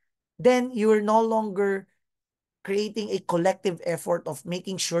 then you are no longer creating a collective effort of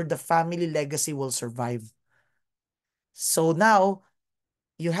making sure the family legacy will survive. So now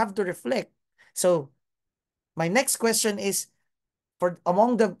you have to reflect. So my next question is, for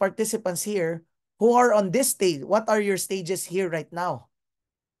among the participants here who are on this stage, what are your stages here right now?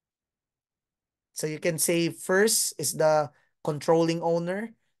 So you can say first is the controlling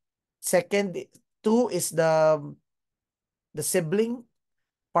owner. Second, two is the sibling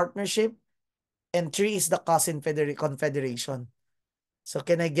partnership. And three is the cousin confederation. So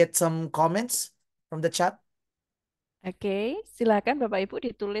can I get some comments from the chat? Oke, silakan Bapak Ibu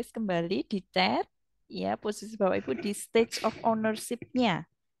ditulis kembali di chat ya posisi Bapak Ibu di stage of ownership-nya.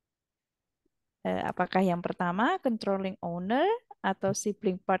 Apakah yang pertama controlling owner atau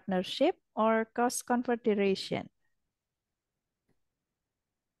sibling partnership or cost confederation?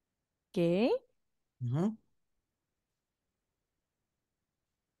 Oke. Mhm.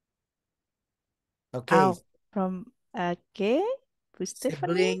 Okay. Out from oke, Bu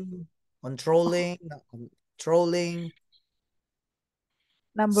Stephanie. Sibling, controlling, controlling.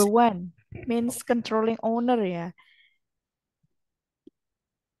 Number one means controlling owner ya.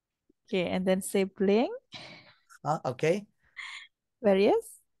 Oke, and then sibling, Okay.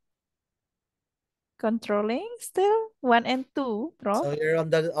 various controlling still one and two, Prof. So you're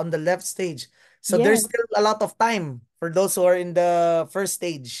on the left stage. So there's Yes. still a lot of time for those who are in the first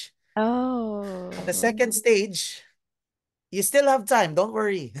stage. Oh. The second stage, you still have time. Don't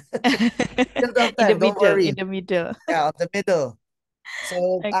worry. Still have In the time. Don't middle, in worry. the middle. Yeah, on the middle.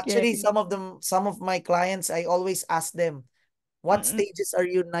 So Okay. actually, some of my clients, I always ask them, what Mm-mm. stages are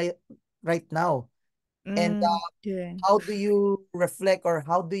you right now? And Okay. how do you reflect, or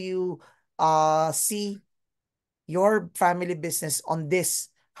how do you see your family business on this?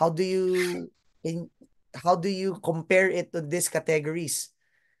 In how do you compare it to these categories?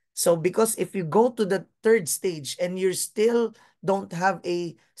 So because if you go to the third stage and you still don't have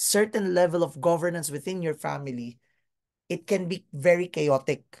a certain level of governance within your family, it can be very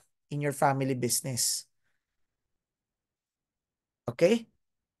chaotic in your family business. Okay?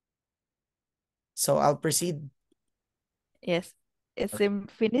 So I'll proceed. Yes. It's Okay.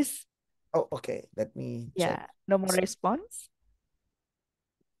 finish. Oh, okay. Let me check. Ya, no more response.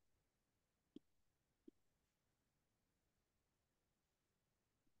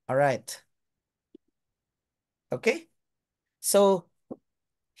 All right. Okay. So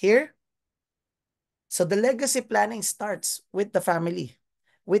here, so the legacy planning starts with the family,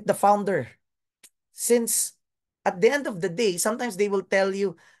 with the founder. Since at the end of the day, sometimes they will tell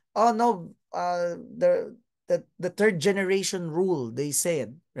you, oh no, the third generation rule, they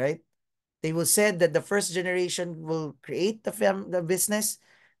said, right? They will said that the first generation will create the business,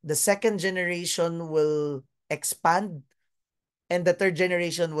 the second generation will expand, and the third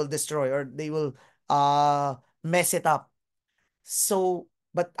generation will destroy, or they will mess it up. So,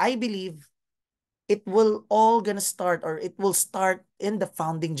 but I believe it will all gonna start, or it will start in the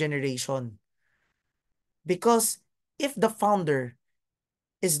founding generation. Because if the founder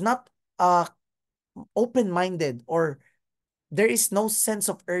is not uh open-minded, or there is no sense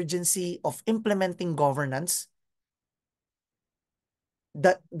of urgency of implementing governance,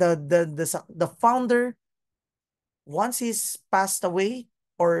 the founder, once he's passed away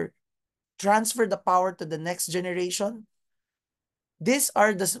or transfer the power to the next generation, these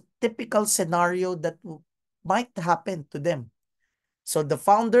are the typical scenario that might happen to them. So the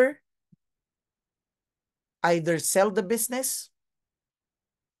founder either sell the business,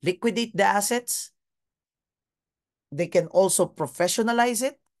 liquidate the assets, they can also professionalize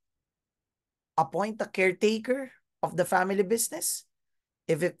it, appoint a caretaker of the family business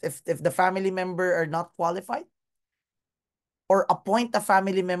if the family member are not qualified, or appoint a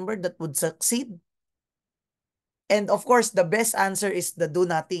family member that would succeed. And of course, the best answer is the do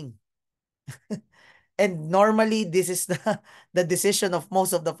nothing. And normally, this is the decision of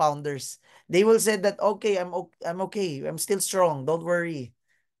most of the founders. They will say that, okay, I'm okay. I'm still strong. Don't worry.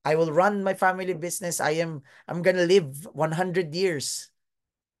 I will run my family business. I'm gonna live 100 years.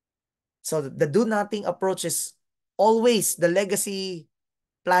 So the do nothing approach is always the legacy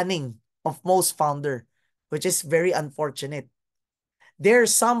planning of most founder, which is very unfortunate. There are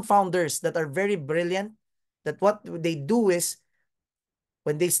some founders that are very brilliant, that what they do is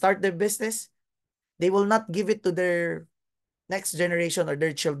when they start their business, they will not give it to their next generation or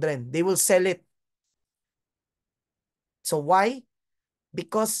their children. They will sell it. So why?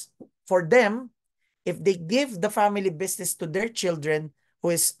 Because for them, if they give the family business to their children who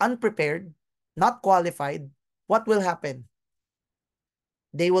is unprepared, not qualified, what will happen?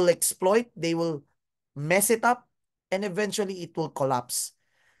 They will exploit, they will mess it up, and eventually it will collapse.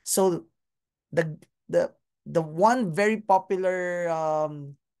 So the the the one very popular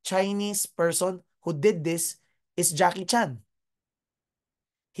Chinese person who did this is Jackie Chan.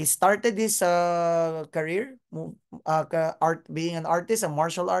 He started his career being an artist, a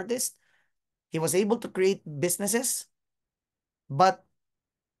martial artist. He was able to create businesses, but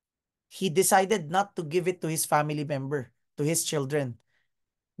he decided not to give it to his family member, to his children,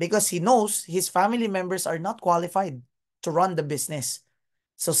 because he knows his family members are not qualified to run the business.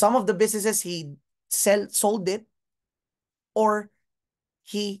 So some of the businesses he sold it, or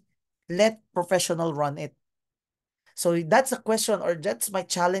he let professional run it. So that's a question, or that's my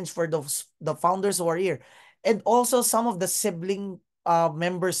challenge for the founders who are here. And also some of the sibling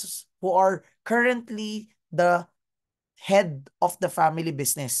members who are currently the head of the family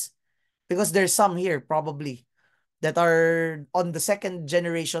business. Because there's some here probably that are on the second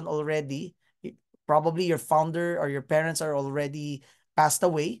generation already. Probably your founder or your parents are already passed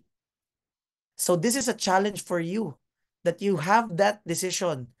away. So this is a challenge for you, that you have that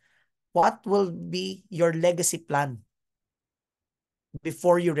decision. What will be your legacy plan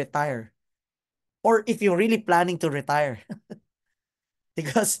before you retire? Or if you're really planning to retire.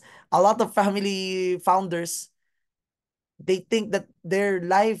 Because a lot of family founders, they think that their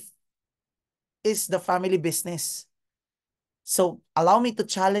life is the family business. So allow me to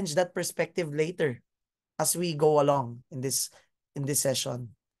challenge that perspective later as we go along in this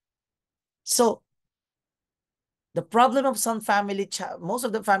session. So the problem of some most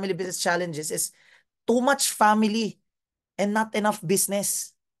of the family business challenges is too much family and not enough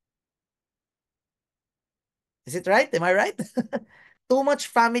business. Is it right? Am I right? Too much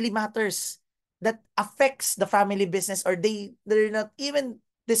family matters that affects the family business, or they're not even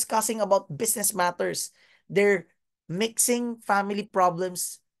discussing about business matters. They're mixing family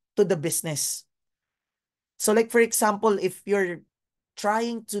problems to the business. So like for example, if you're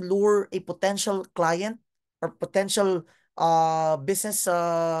trying to lure a potential client or potential business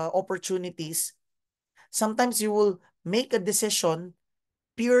opportunities, sometimes you will make a decision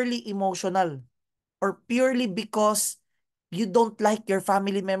purely emotional, or purely because you don't like your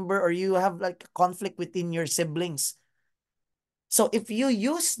family member, or you have like a conflict within your siblings. So if you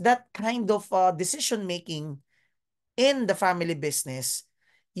use that kind of decision making in the family business,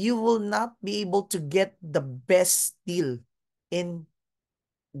 you will not be able to get the best deal in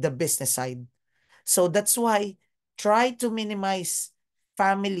the business side. So that's why try to minimize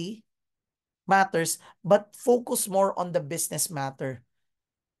family matters, but focus more on the business matter.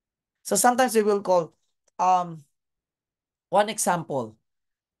 So sometimes we will call, um, one example.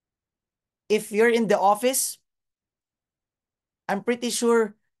 If you're in the office, I'm pretty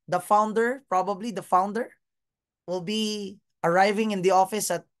sure the founder, probably the founder, will be arriving in the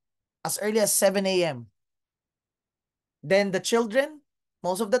office at as early as 7 a.m. Then the children,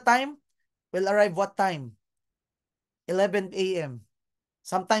 most of the time, will arrive what time? 11 a.m.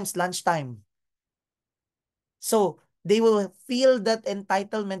 Sometimes lunchtime. So they will feel that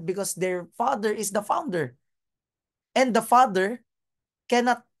entitlement because their father is the founder. And the father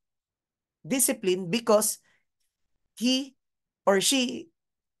cannot discipline because he or she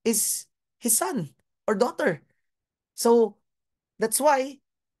is his son or daughter. So that's why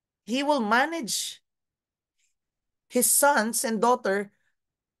he will manage his sons and daughter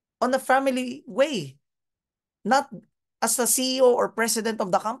on a family way, not as a CEO or president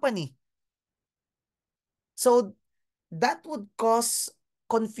of the company. So that would cause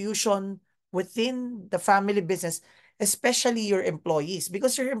confusion within the family business, especially your employees,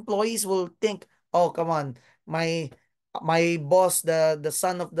 because your employees will think, oh, come on, my my boss, the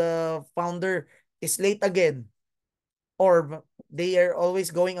son of the founder, is late again, or they are always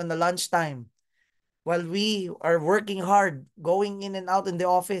going on the lunchtime while we are working hard, going in and out in the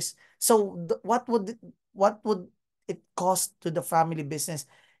office. So what would it cost to the family business?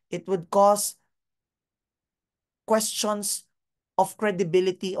 It would cause questions of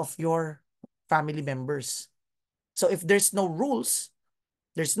credibility of your family members. So if there's no rules,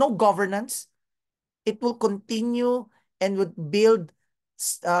 there's no governance, it will continue and would build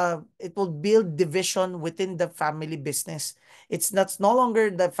it will build division within the family business. It's not no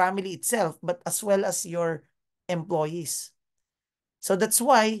longer the family itself, but as well as your employees. So that's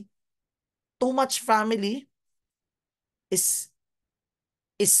why too much family is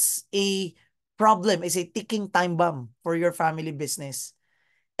is a problem, is a ticking time bomb for your family business.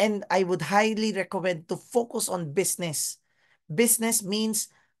 And I would highly recommend to focus on business. Business means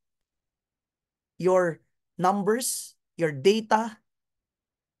your numbers, your data,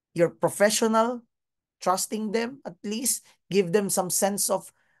 your professional, trusting them at least, give them some sense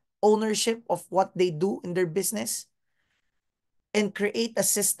of ownership of what they do in their business, and create a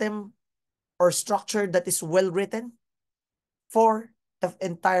system or structure that is well written for the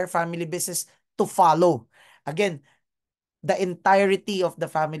entire family business to follow. Again, the entirety of the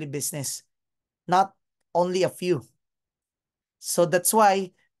family business, not only a few. So that's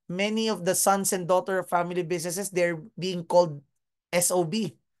why many of the sons and daughter of family businesses, they're being called SOB,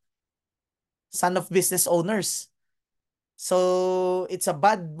 son of business owners. So it's a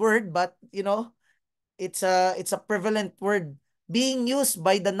bad word, but it's a prevalent word being used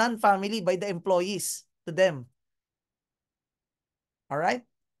by the non-family, by the employees to them. All right?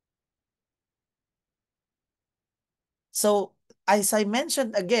 So as I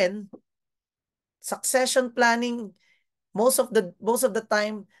mentioned again, succession planning, most of the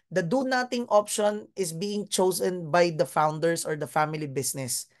time, the do nothing option is being chosen by the founders or the family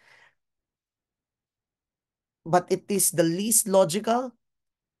business. But it is the least logical,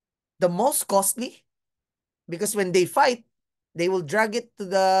 the most costly, because when they fight, they will drag it to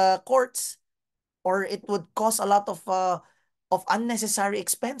the courts, or it would cause a lot of unnecessary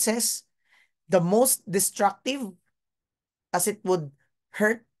expenses. The most destructive, as it would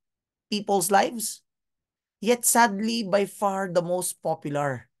hurt people's lives, yet sadly by far the most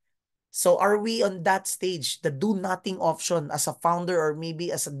popular. So are we on that stage, the do nothing option as a founder or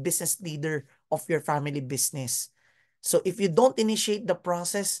maybe as a business leader of your family business? So if you don't initiate the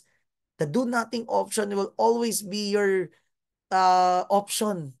process, the do nothing option will always be your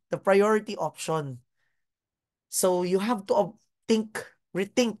option, the priority option. So you have to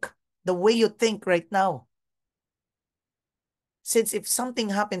rethink the way you think right now. Since if something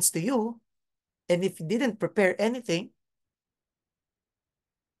happens to you, and if you didn't prepare anything,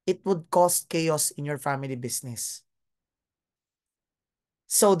 it would cause chaos in your family business.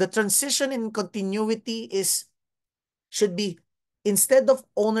 So the transition in continuity should be, instead of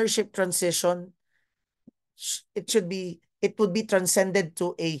ownership transition, it would be transcended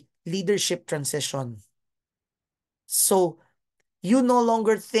to a leadership transition. So you no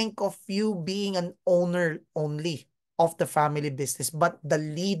longer think of you being an owner only of the family business, but the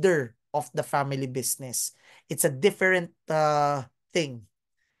leader of the family business. It's a different thing,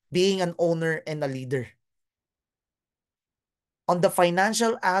 being an owner and a leader. On the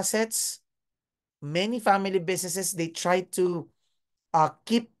financial assets, many family businesses, they try to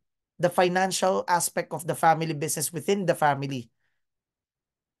keep the financial aspect of the family business within the family.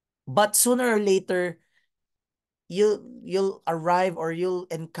 But sooner or later, you'll arrive or you'll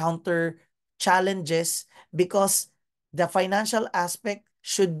encounter challenges because the financial aspect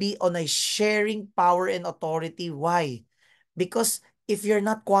should be on a sharing power and authority. Why? Because if you're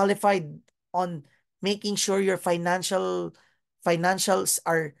not qualified on making sure your financials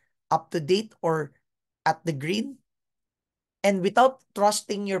are up to date or at the green, and without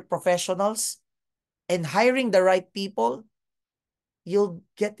trusting your professionals and hiring the right people, you'll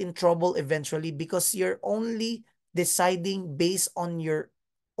get in trouble eventually because you're only deciding based on your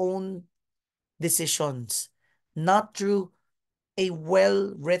own decisions, not through a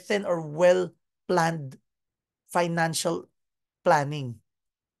well written or well planned financial planning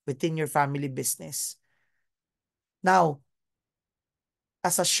within your family business. Now,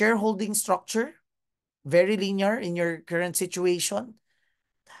 as a shareholding structure, very linear in your current situation,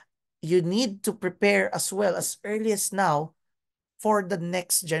 you need to prepare as well as early as now for the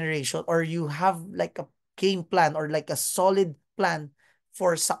next generation, or you have like a game plan or like a solid plan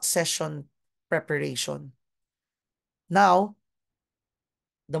for succession preparation. Now,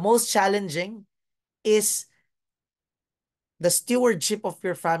 the most challenging is the stewardship of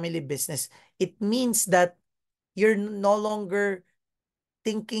your family business. It means that you're no longer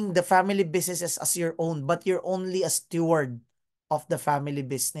thinking the family business as your own, but you're only a steward of the family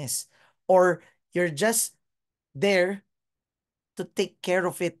business. Or you're just there to take care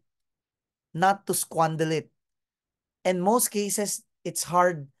of it, not to squander it. In most cases, it's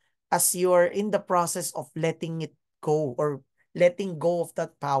hard as you are in the process of letting it go or letting go of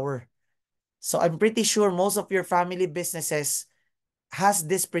that power. So I'm pretty sure most of your family businesses has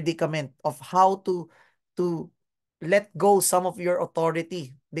this predicament of how to let go some of your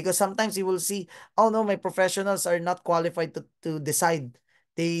authority, because sometimes you will see, oh no, my professionals are not qualified to decide.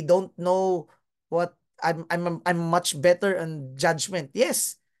 They don't know what I'm much better in judgment.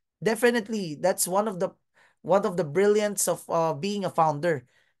 Yes, definitely. That's one of the brilliance of being a founder,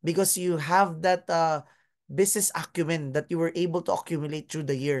 because you have that business acumen that you were able to accumulate through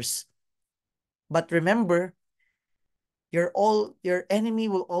the years. But remember, your enemy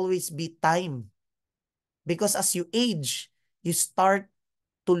will always be time, because as you age, you start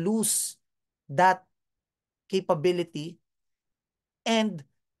to lose that capability, and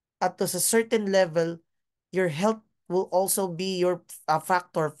at a certain level, your health will also be your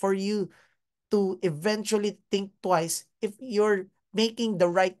factor for you to eventually think twice if you're making the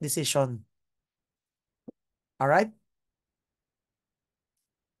right decision. All right?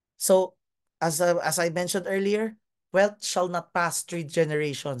 So, as I mentioned earlier, wealth shall not pass three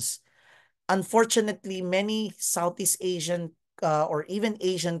generations. Unfortunately, many Southeast Asian or even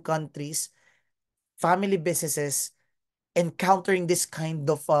Asian countries, family businesses encountering this kind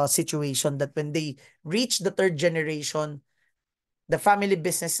of situation, that when they reach the third generation, the family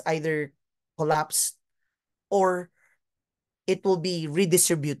business either collapse or it will be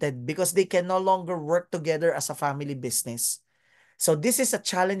redistributed because they can no longer work together as a family business. So this is a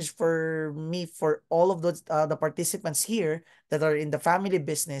challenge for me, for all of the participants here that are in the family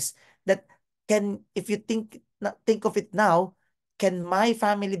business, that can, if you think of it now, can my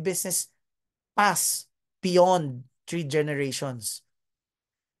family business pass beyond three generations?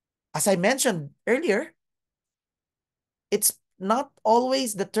 As I mentioned earlier, it's not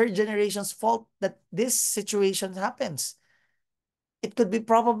always the third generation's fault that this situation happens. It could be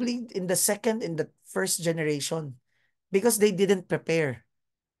probably in the first generation, because they didn't prepare.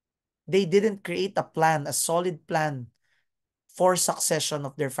 They didn't create a plan, a solid plan for succession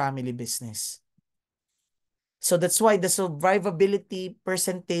of their family business. So that's why the survivability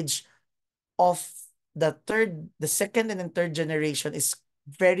percentage of the second and the third generation is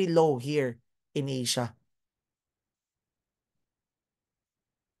very low here in Asia.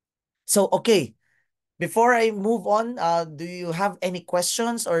 So, okay, before I move on, do you have any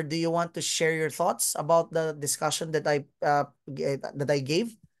questions, or do you want to share your thoughts about the discussion that I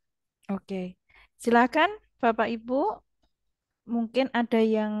gave? Oke, silakan Bapak Ibu. Mungkin ada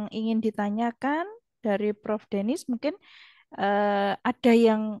yang ingin ditanyakan dari Prof. Denis. Mungkin ada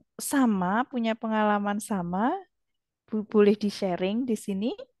yang sama, punya pengalaman sama, boleh di-sharing di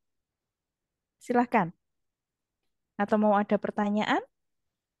sini. Silahkan. Atau mau ada pertanyaan?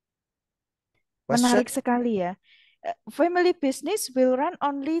 Question? Menarik sekali ya. Family business will run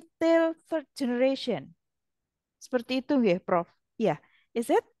only till third generation. Seperti itu ya, Prof? Ya,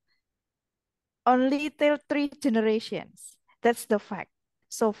 is it? Only till three generations. That's the fact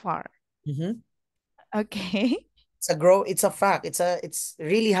so far. Mm-hmm. Oke. it's a fact. It's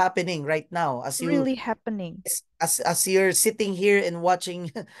really happening right now Really happening. as you're sitting here and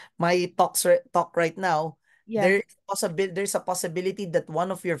watching my talk right now. Yeah, There's a possibility that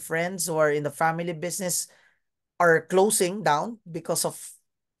one of your friends who are in the family business are closing down because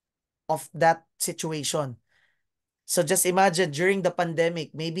of that situation. So just imagine during the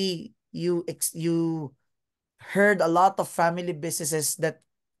pandemic, maybe you heard a lot of family businesses that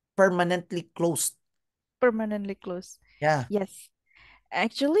permanently closed. permanently closed. Yeah. Yes.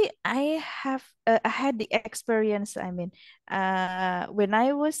 Actually, I had the experience. I mean, when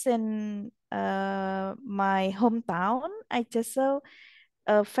I was in my hometown, I just saw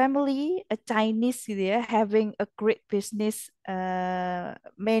a family, a Chinese there, having a great business,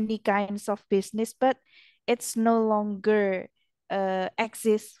 many kinds of business, but it's no longer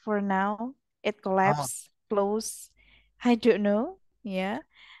exists for now. It Oh. collapsed, closed. I don't know. Yeah.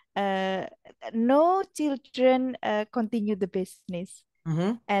 Uh, no children continue the business,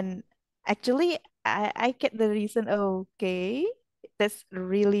 Mm-hmm. and actually, I get the reason. Okay, that's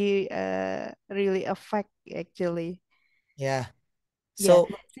really a fact actually. Yeah. Yeah. So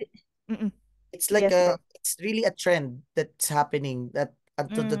Mm-mm. it's like Yes, Prof. it's really a trend that's happening that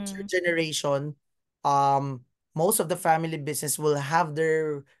to the third Mm, generation, um, most of the family business will have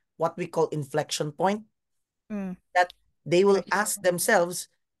their what we call inflection point, mm. that they will Inflection ask point. themselves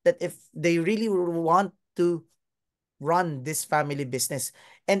that if they really want to run this family business,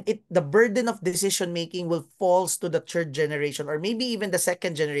 and the burden of decision making will falls to the third generation or maybe even the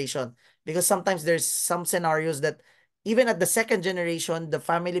second generation, because sometimes there's some scenarios that even at the second generation the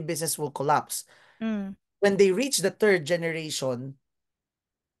family business will collapse. Mm. When they reach the third generation,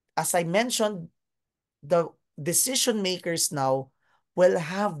 as I mentioned, the decision makers now will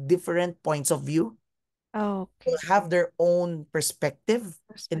have different points of view, will Okay. have their own perspective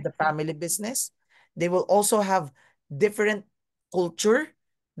in the Perspective. family business. They will also have different culture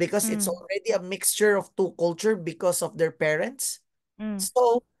because it's Mm. already a mixture of two culture because of their parents. Mm.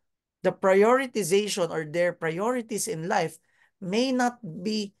 So the prioritization or their priorities in life may not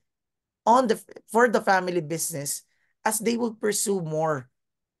be on the for the family business, as they will pursue more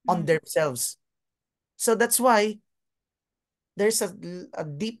on Mm. themselves. So that's why there's a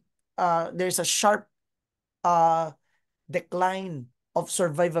deep there's a sharp uh decline of Decline.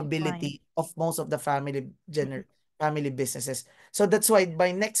 survivability of most of the Mm-mm. family businesses. So that's why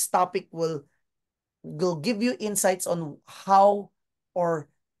my next topic will give you insights on or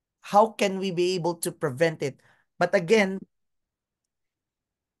how can we be able to prevent it. But Mm. again,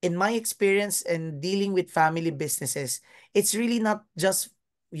 in my experience in dealing with family businesses, it's really not just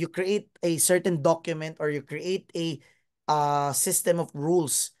you create a certain document or you create a system of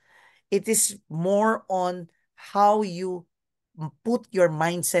rules. It is more on how you put your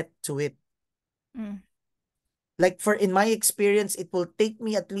mindset to it. Mm. Like for in my experience, it will take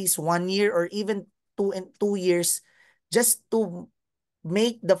me at least 1 year or even 2 years just to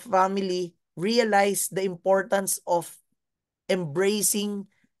make the family realize the importance of embracing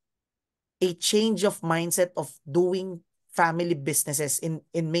a change of mindset of doing family businesses in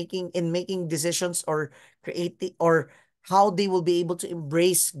making decisions or creating or how they will be able to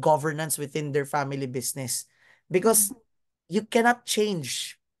embrace governance within their family business, Mm. because you cannot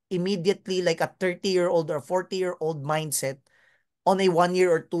change immediately like a 30-year-old or 40-year-old mindset on a 1 year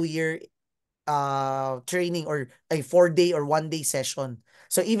or 2 year training or a 4 day or 1 day session.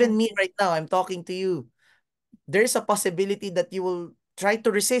 So even me Okay. right now, I'm talking to you, there's a possibility that you will try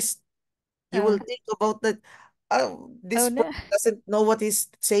to resist. You will Oh. think about that. Oh, Oh this person no. doesn't know what he's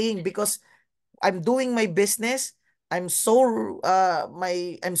saying because I'm doing my business. I'm so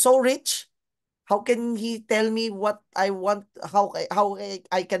rich. How can he tell me what I want? How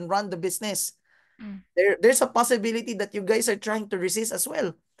I can run the business? Mm. There's a possibility that you guys are trying to resist as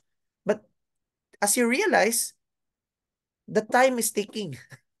well. But as you realize, the time is ticking.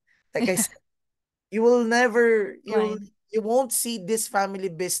 Like I said, you will never Line. you won't see this family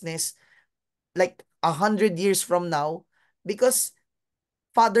business like 100 years from now, because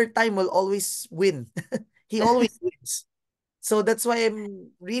Father Time will always win. He always wins. So that's why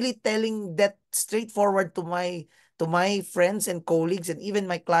I'm really telling that straightforward to my friends and colleagues and even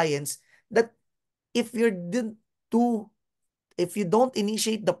my clients, that if you didn't do if you don't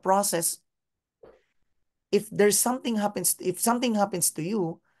initiate the process, if something happens to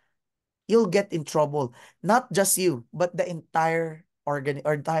you, you'll get in trouble. Not just you, but the entire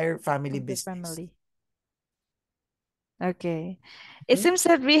entire family Of the business. family. Okay. It Mhm. seems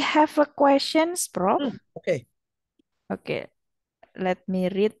that we have a questions, Prof. Okay. Okay, let me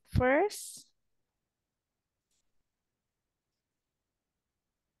read first.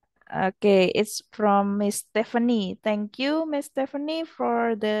 Okay, it's from Miss Stephanie. Thank you, Miss Stephanie,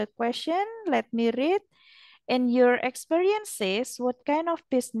 for the question. Let me read. In your experiences, what kind of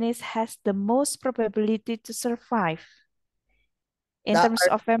business has the most probability to survive in That terms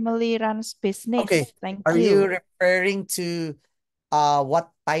of family runs okay. business? Thank Are you you. referring to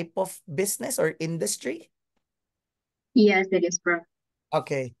what type of business or industry? Yes, that is Prof.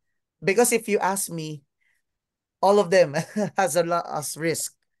 Okay. Because if you ask me, all of them has a lot as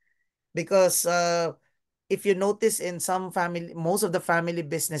risk. Because if you notice in some family, most of the family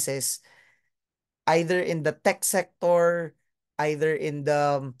businesses, either in the tech sector, either in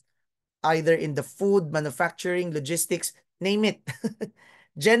the either in the food, manufacturing, logistics, name it.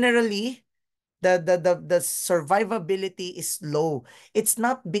 Generally, the survivability is low. It's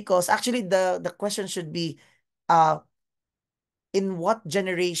not because actually the question should be uh in what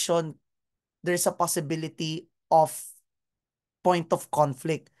generation there's a possibility of point of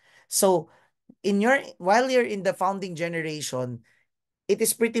conflict. So in your while you're in the founding generation, it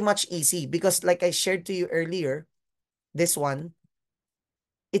is pretty much easy because like I shared to you earlier, this one,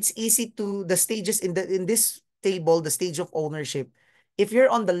 it's easy to the stages in this table, the stage of ownership. If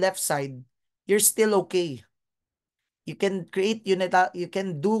you're on the left side, you're still okay. You can you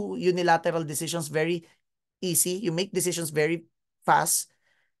can do unilateral decisions very easy. You make decisions very fast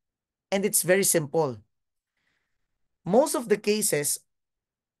and it's very simple. Most of the cases,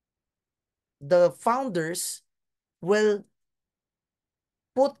 the founders will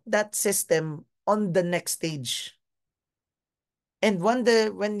put that system on the next stage. And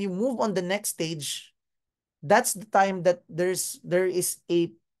when you move on the next stage, that's the time that there is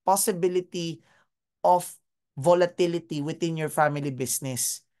a possibility of volatility within your family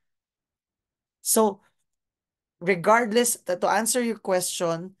business. So regardless, to answer your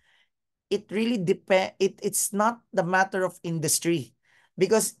question, it really it's not the matter of industry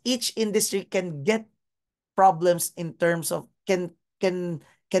because each industry can get problems in terms of can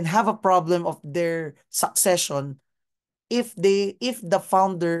have a problem of their succession if the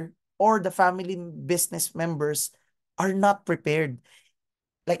founder or the family business members are not prepared.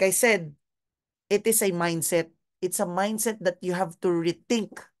 Like I said, it is a mindset. It's a mindset that you have to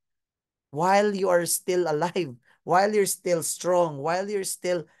rethink while you are still alive, while you're still strong, while you're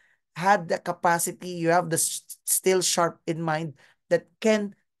still had the capacity, you have the still sharp in mind that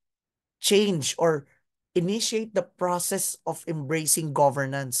can change or initiate the process of embracing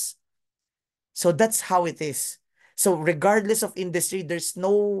governance. So that's how it is. So regardless of industry, there's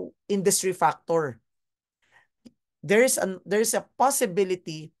no industry factor. There's a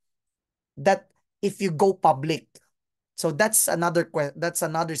possibility that if you go public, so that's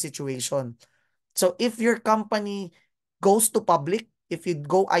another situation. So if your company goes to public, if you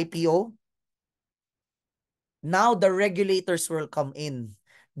go IPO, now the regulators will come in.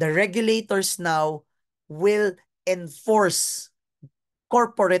 The regulators now will enforce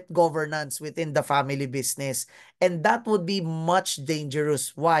corporate governance within the family business. And that would be much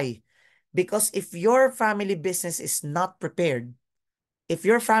dangerous. Why? Because if your family business is not prepared, if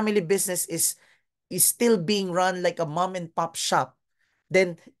your family business is still being run like a mom and pop shop,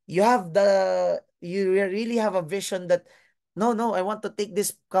 then you really have a vision that no, I want to take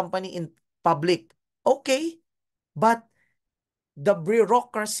this company in public. Okay, but the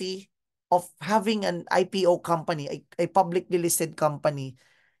bureaucracy of having an IPO company, a publicly listed company,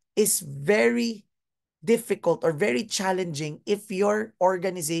 is very difficult or very challenging if your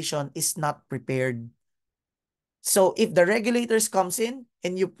organization is not prepared. So if the regulators comes in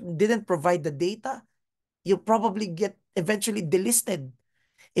and you didn't provide the data, you probably get eventually delisted.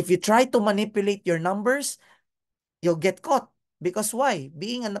 If you try to manipulate your numbers, you'll get caught. Because why?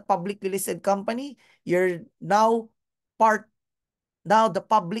 Being a publicly listed company, you're now part, now the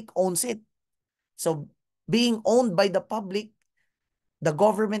public owns it. So being owned by the public, the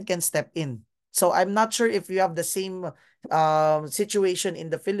government can step in. So I'm not sure if you have the same situation in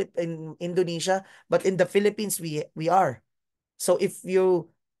the in Indonesia, but in the Philippines we are. So if you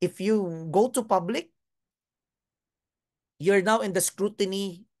go to public, you're now in the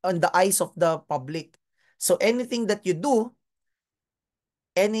scrutiny on the eyes of the public. So anything that you do,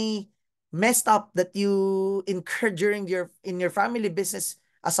 any messed up that you incur during your in your family business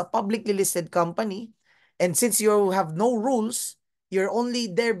as a publicly listed company, and since you have no rules, you're only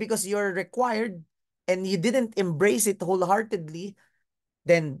there because you're required and you didn't embrace it wholeheartedly,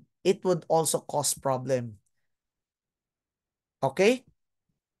 then it would also cause problem. Okay?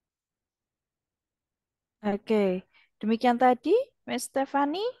 Oke, demikian tadi, Miss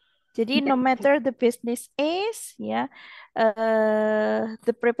Stephanie. Jadi no matter the business is, ya,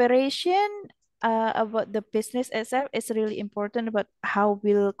 the preparation about the business itself is really important about how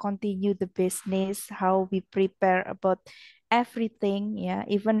we'll continue the business, how we prepare about everything. Yeah,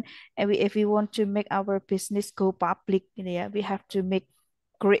 even if we want to make our business go public, yeah, we have to make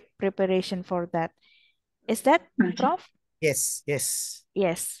great preparation for that. Is that, Okay. Prof? Yes, yes.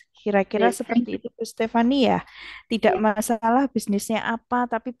 Yes, kira-kira Yes, seperti itu, Bu Stefani ya. Tidak yeah. masalah bisnisnya apa,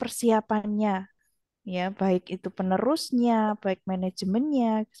 tapi persiapannya, ya, baik itu penerusnya, baik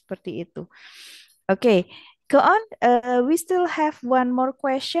manajemennya, seperti itu. Okay, go on. We still have one more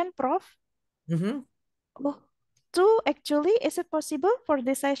question, Prof. Mm-hmm. Oh, two actually. Is it possible for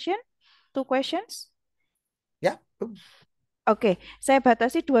this session? Two questions? Yeah. Oke, saya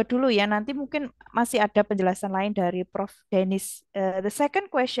batasi dua dulu ya. Nanti mungkin masih ada penjelasan lain dari Prof. Dennis. The second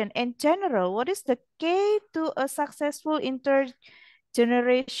question, in general, what is the key to a successful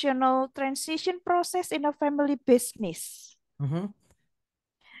intergenerational transition process in a family business? Mm-hmm.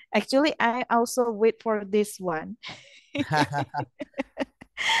 Actually, I also wait for this one.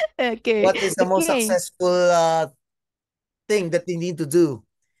 Okay, What is the most okay. successful thing that you need to do?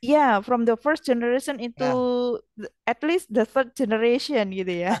 Yeah, from the first generation Yeah. into at least the third generation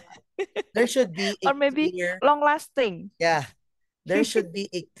gitu ya. There should be Or a maybe clear, long lasting. yeah, there should be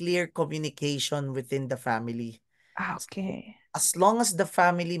a clear communication within the family. So, Okay. as long as the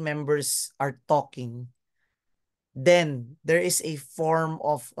family members are talking, then there is a form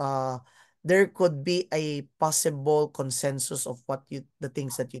of there could be a possible consensus of what you the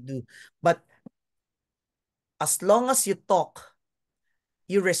things that you do. But as long as you talk,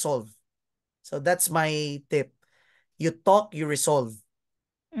 you resolve. So that's my tip. You talk, you resolve.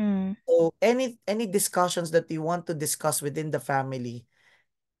 Mm. So any discussions that you want to discuss within the family,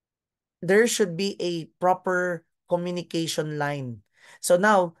 there should be a proper communication line. So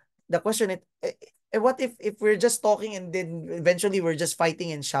now the question is, what if we're just talking and then eventually we're just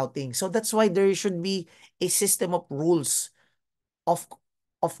fighting and shouting? So that's why there should be a system of rules of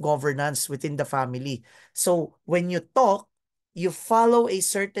of governance within the family. So when you talk, you follow a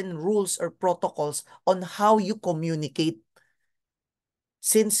certain rules or protocols on how you communicate.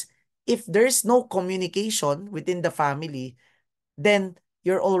 Since if there's no communication within the family, then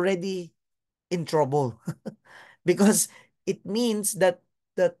you're already in trouble. Because it means that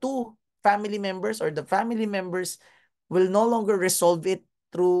the two family members or the family members will no longer resolve it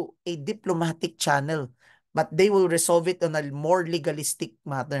through a diplomatic channel, but they will resolve it on a more legalistic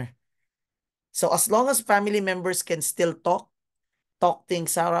manner. So as long as family members can still talk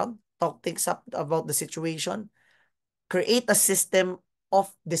things around, talk things up about the situation, create a system of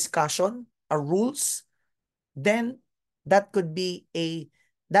discussion, a rules, then that could be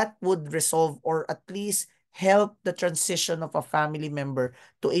that would resolve or at least help the transition of a family member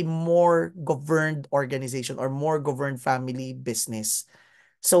to a more governed organization or more governed family business.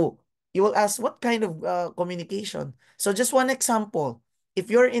 So you will ask what kind of communication. So just one example, if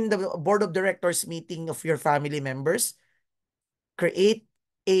you're in the board of directors meeting of your family members, create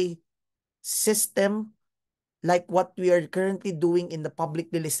a system like what we are currently doing in the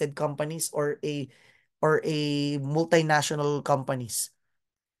publicly listed companies or a multinational companies.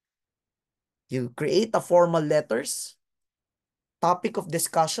 You create a formal letters. Topic of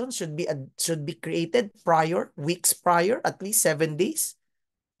discussion should be created prior, weeks prior, at least 7 days,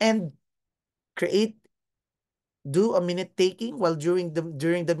 and create do a minute taking while during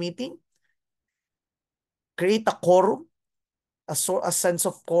the meeting. Create a quorum, a sense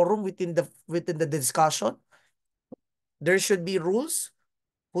of quorum within the discussion. There should be rules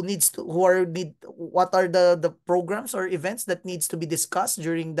what are the programs or events that needs to be discussed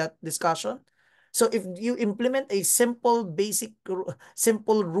during that discussion. So if you implement a simple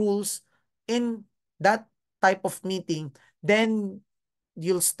rules in that type of meeting, then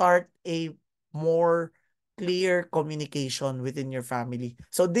you'll start a more clear communication within your family.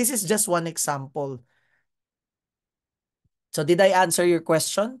 So this is just one example. So did I answer your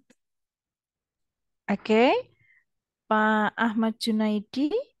question? Okay, Pak Ahmad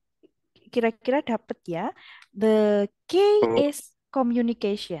Junaidi, kira-kira dapat ya. The key Oh, is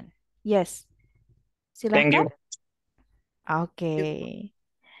communication. Yes, thank silakan. you. Okay.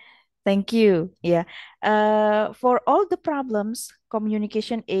 Thank you. Yeah. For all the problems,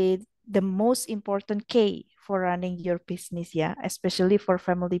 communication is the most important key for running your business ya, especially for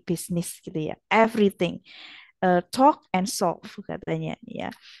family business gitu ya. Everything, talk and solve katanya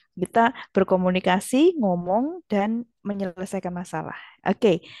ya. Kita berkomunikasi, ngomong dan menyelesaikan masalah.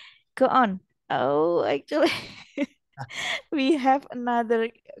 Okay, go on. Oh, actually, we have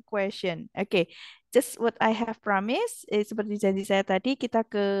another question. Okay, just what I have promised, seperti janji saya tadi, kita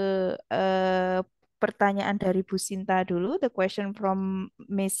ke pertanyaan dari Bu Sinta dulu, the question from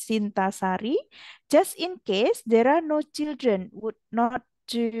Miss Sinta Sari. Just in case there are no children would not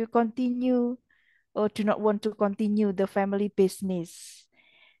to continue or do not want to continue the family business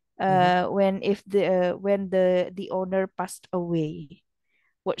Mhm. when the owner passed away,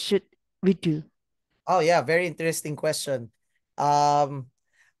 what should we do? Oh yeah, very interesting question. Um,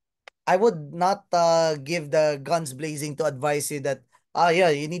 I would not give the guns blazing to advise you that yeah,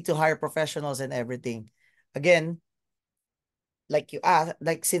 you need to hire professionals and everything. Again, like you asked,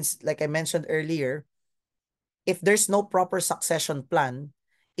 like I mentioned earlier, if there's no proper succession plan,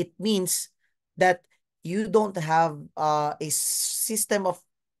 it means that you don't have a system of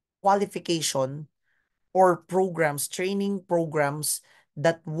qualification or programs, training programs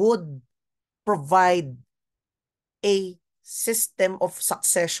that would provide a system of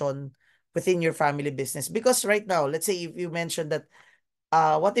succession within your family business. Because right now, let's say if you mentioned that,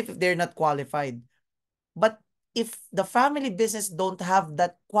 what if they're not qualified? But if the family business don't have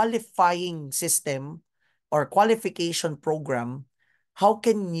that qualifying system or qualification program, how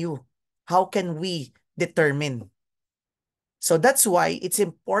can you, how can we determine? So that's why it's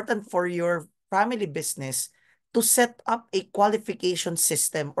important for your family business to set up a qualification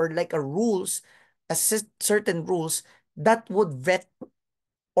system or like a rules, certain rules that would vet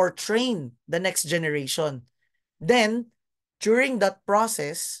or train the next generation. Then, during that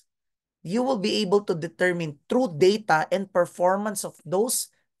process, you will be able to determine through data and performance of those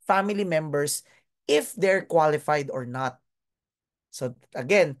family members if they're qualified or not. So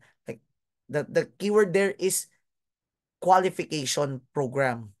again, like the keyword there is qualification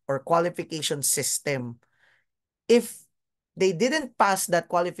program or qualification system. If they didn't pass that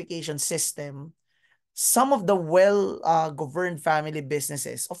qualification system, some of the well governed family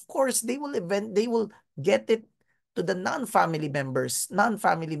businesses, of course, they will get it to the non-family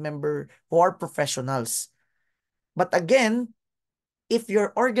member who are professionals. But again, if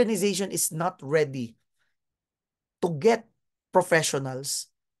your organization is not ready to get professionals,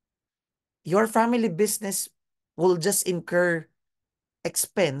 your family business will just incur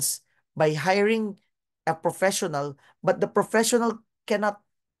expense by hiring a professional, but the professional cannot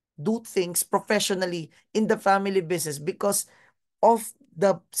do things professionally in the family business because of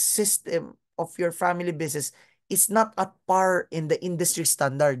the system of your family business is not at par in the industry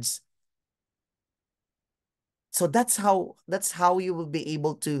standards. So that's how you will be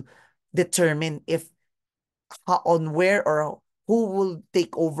able to determine if on where or who will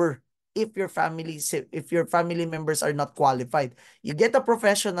take over if your family members are not qualified. You get a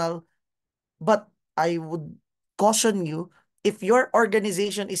professional, but I would caution you, if your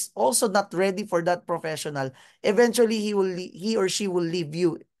organization is also not ready for that professional, eventually he or she will leave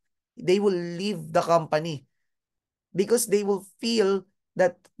you. They will leave the company because they will feel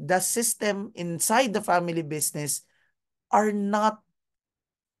that the system inside the family business are not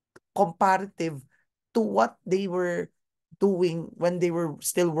comparative to what they were doing when they were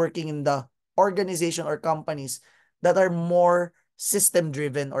still working in the organization or companies that are more system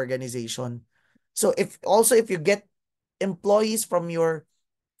driven organization. So if you get employees from your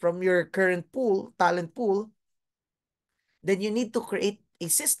current talent pool, then you need to create a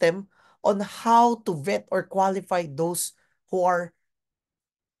system on how to vet or qualify those who are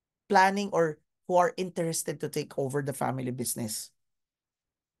planning or who are interested to take over the family business.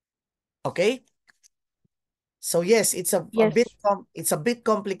 Okay? So yes, Yes. it's a bit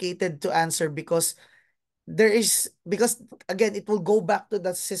complicated to answer because because again it will go back to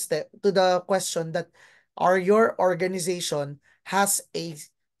the system, to the question that are your organization has a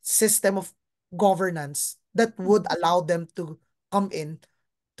system of governance that would allow them to come in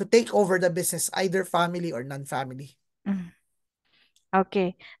to take over the business, either family or non-family. Mm.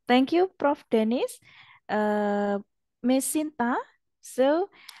 Okay, thank you, Prof. Dennis. Uh, Miss Sinta, so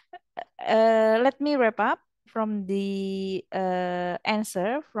let me wrap up from the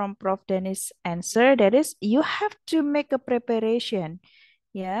answer from Prof. Dennis' answer. That is, you have to make a preparation,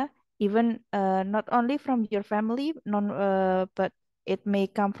 yeah, even not only from your family, but it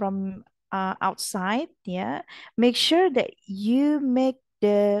may come from outside, yeah. Make sure that you make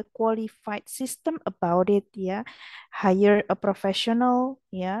the qualified system about it, yeah. Hire a professional,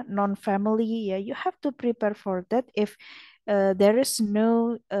 yeah, non-family, yeah. You have to prepare for that. If there is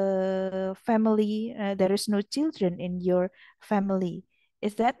no family, there is no children in your family.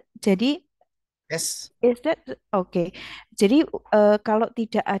 Is that jadi? Yes. Is that okay? Jadi kalau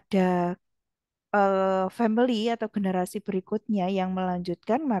tidak ada family atau generasi berikutnya yang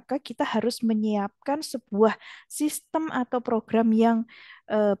melanjutkan, maka kita harus menyiapkan sebuah sistem atau program yang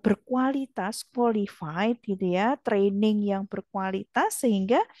berkualitas, qualified gitu ya, training yang berkualitas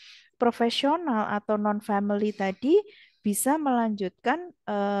sehingga profesional atau non-family tadi bisa melanjutkan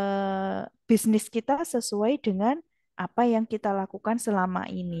bisnis kita sesuai dengan apa yang kita lakukan selama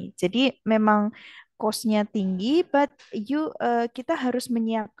ini. Jadi memang cost-nya tinggi, but kita harus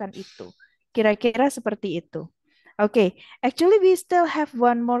menyiapkan itu. Kira-kira seperti itu. Okay, actually we still have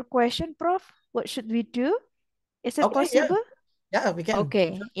one more question, Prof. What should we do? Is it Okay, yeah. possible? Yeah, we can.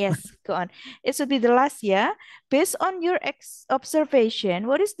 Okay, yes, go on. It should be the last, yeah. Based on your observation,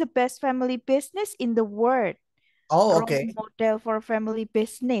 what is the best family business in the world? Oh, Role okay. model for family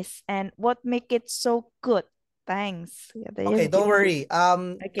business and what make it so good? Thanks. Katanya Okay, don't begitu. worry.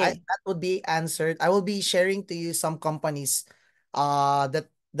 Okay. That would be answered. I will be sharing to you some companies that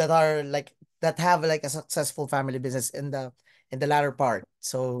are like that have like a successful family business in the latter part.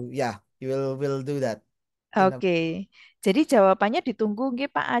 So yeah, will do that in a Oke, jadi jawabannya ditunggu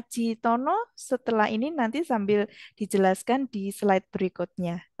nggih Pak Aji Tono setelah ini nanti sambil dijelaskan di slide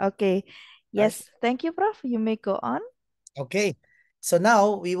berikutnya. Oke, yes, right. thank you Prof. You may go on. Okay. So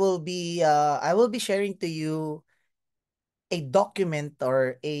now we will be I will be sharing to you a document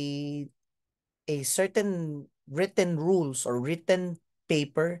or a certain written rules or written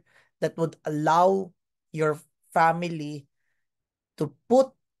paper that would allow your family to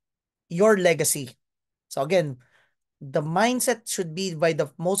put your legacy. So again, the mindset should be by the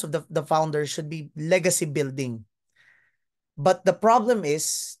most of the founders should be legacy building. But the problem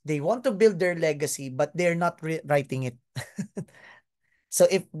is they want to build their legacy, but they're not writing it. So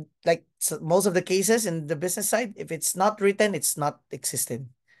if like so most of the cases in the business side, if it's not written, it's not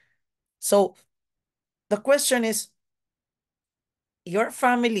existing. So the question is your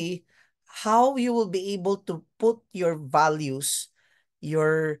family, how you will be able to put your values,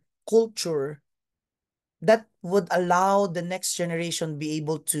 your culture that would allow the next generation be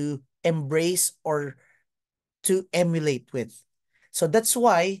able to embrace or to emulate with. So that's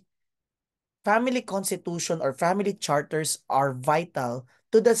why family constitution or family charters are vital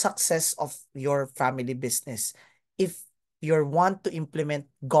to the success of your family business if you want to implement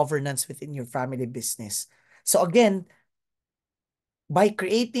governance within your family business. So again, by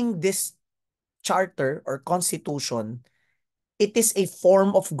creating this charter or constitution, it is a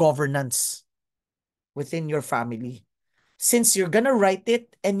form of governance within your family. Since you're gonna write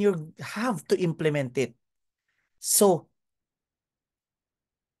it and you have to implement it. So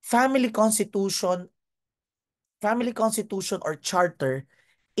family constitution, family constitution or charter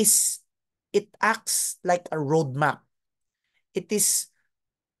is it acts like a roadmap. It's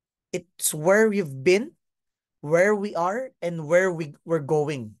where we've been, where we are, and where we're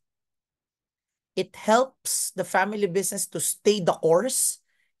going. It helps the family business to stay the course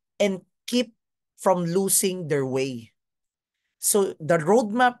and keep from losing their way. So the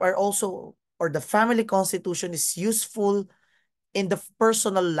roadmap are also, or the family constitution is useful in the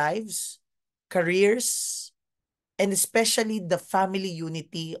personal lives, careers, and especially the family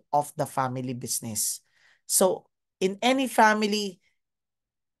unity of the family business. So in any family,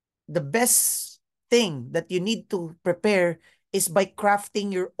 the best thing that you need to prepare is by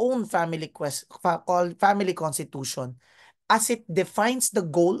crafting your own family constitution as it defines the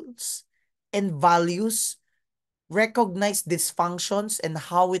goals and values, recognize dysfunctions and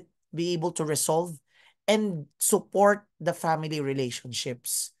how it be able to resolve and support the family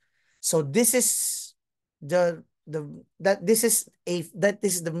relationships. So this is the that this is a that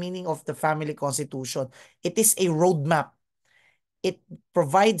this is the meaning of the family constitution. It is a roadmap. It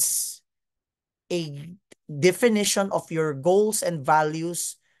provides a definition of your goals and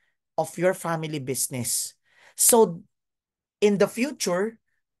values of your family business. So in the future,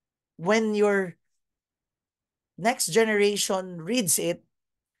 when your next generation reads it,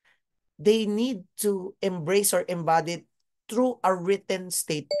 they need to embrace or embody it through a written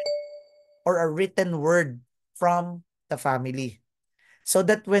statement or a written word from the family. So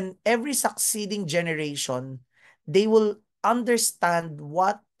that when every succeeding generation, they will understand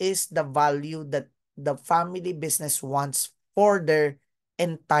what is the value that the family business wants for their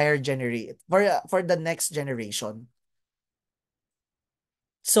entire generation, for the next generation.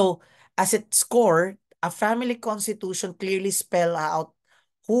 So as its core, a family constitution clearly spell out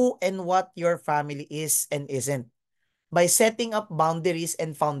who and what your family is and isn't by setting up boundaries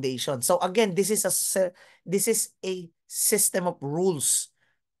and foundation. So again, this is a system of rules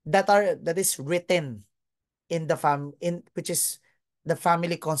that is written in the in which is the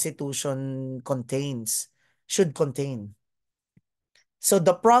family constitution should contain. So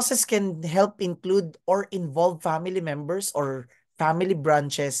the process can help include or involve family members or family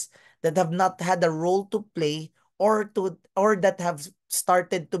branches that have not had a role to play or that have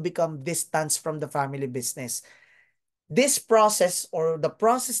started to become distant from the family business. This process or the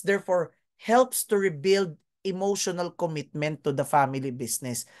process therefore helps to rebuild emotional commitment to the family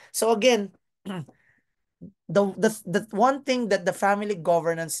business. So again, the one thing that the family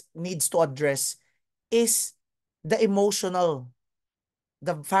governance needs to address is the emotional,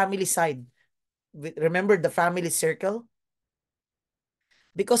 the family side. Remember the family circle?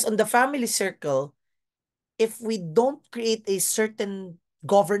 Because on the family circle, if we don't create a certain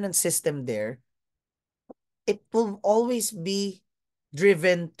governance system there, it will always be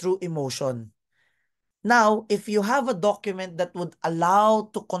driven through emotion. Now, if you have a document that would allow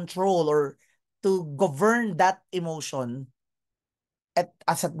to control or to govern that emotion,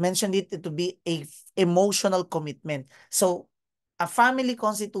 as I mentioned it to be a emotional commitment. So, a family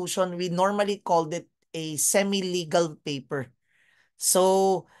constitution, we normally called it a semi-legal paper.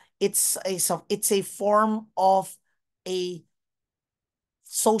 So, it's a form of a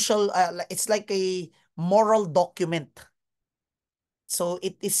social, it's like a moral document. So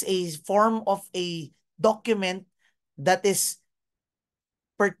it is a form of a document that is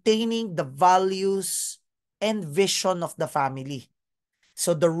pertaining the values and vision of the family.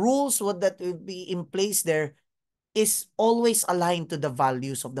 So the rules that will be in place there is always aligned to the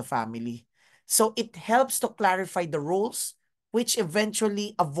values of the family. So it helps to clarify the roles, which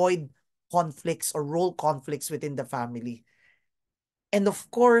eventually avoid conflicts or role conflicts within the family. And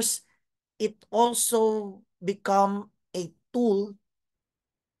of course, it also become a tool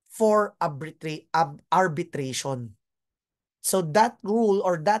for arbitration. So that rule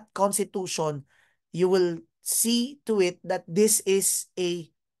or that constitution, you will see to it that this is a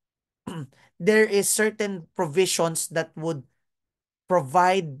there is certain provisions that would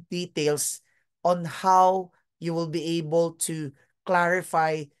provide details on how you will be able to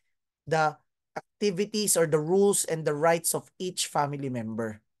clarify the activities or the rules and the rights of each family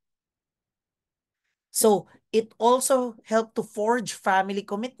member. So it also helped to forge family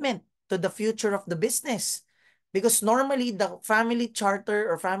commitment to the future of the business. Because normally the family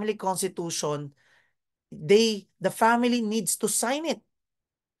charter or family constitution, the family needs to sign it.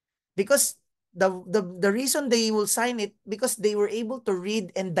 Because the reason they will sign it, because they were able to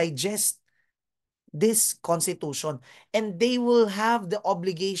read and digest this constitution. And they will have the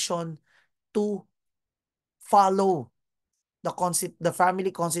obligation to follow the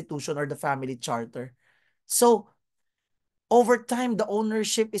family constitution or the family charter. So over time, the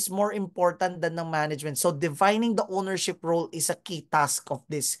ownership is more important than the management. So defining the ownership role is a key task of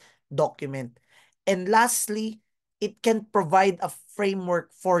this document. And lastly, it can provide a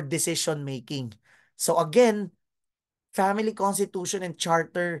framework for decision making. So again, family constitution and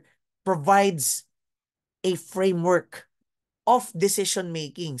charter provides a framework of decision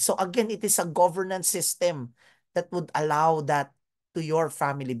making. So again, it is a governance system that would allow that to your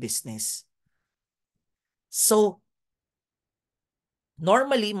family business. So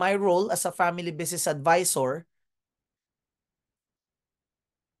normally, my role as a family business advisor,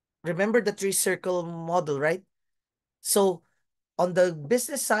 remember the three circle model, right? So on the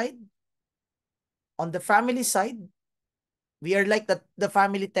business side, on the family side, we are like the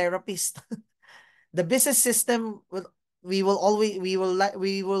family therapist. The business system we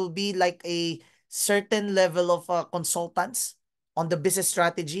will be like a certain level of consultants on the business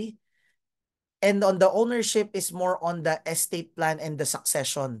strategy. And on the ownership is more on the estate plan and the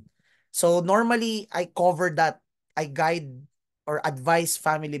succession. So normally I cover that. I guide or advise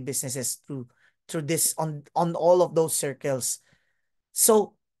family businesses through this on all of those circles.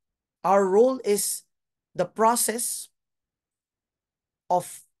 So our role is the process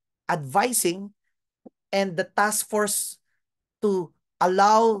of advising and the task force to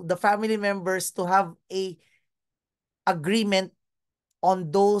allow the family members to have a agreement on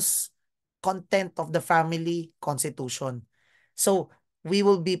those content of the family constitution. So we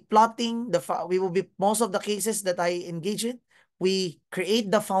will be plotting we will be most of the cases that I engage in, we create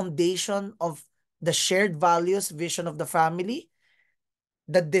the foundation of the shared values, vision of the family,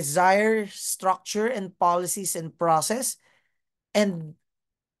 the desire, structure and policies and process, and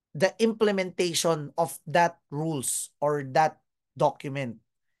the implementation of that rules or that document.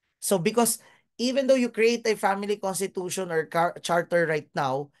 So because even though you create a family constitution or charter right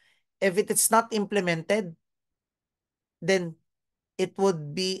now, if it is not implemented, then it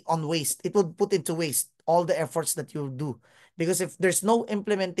would be on waste. It would put into waste all the efforts that you do. Because if there's no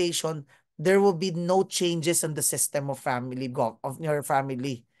implementation, there will be no changes in the system of of your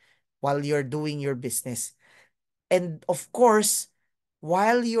family while you're doing your business. And of course,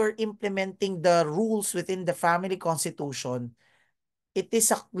 while you're implementing the rules within the family constitution, it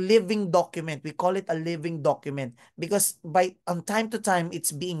is a living document. We call it a living document because by on time to time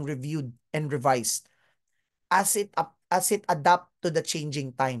it's being reviewed and revised as it adapt to the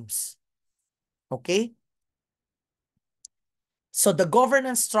changing times. Okay? So the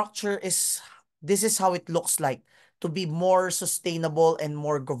governance structure this is how it looks like to be more sustainable and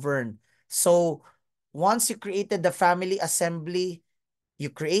more governed. So once you created the family assembly, you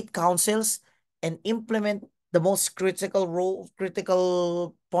create councils and implement the most critical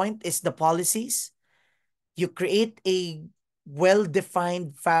point is the policies. You create a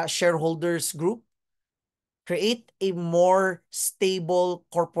well-defined shareholders group, create a more stable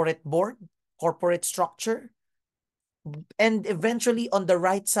corporate board, corporate structure, and eventually on the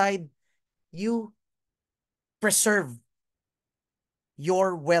right side, you preserve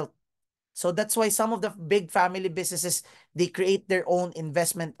your wealth. So that's why some of the big family businesses, they create their own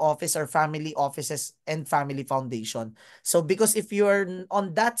investment office or family offices and family foundation. So because if you're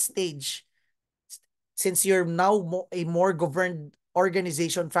on that stage, since you're now a more governed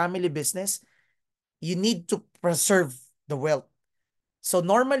organization, family business, you need to preserve the wealth. So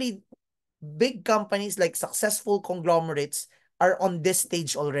normally, big companies like successful conglomerates are on this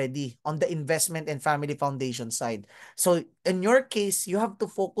stage already on the investment and family foundation side. So in your case, you have to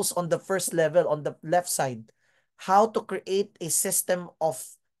focus on the first level on the left side, how to create a system of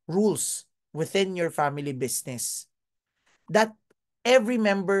rules within your family business that every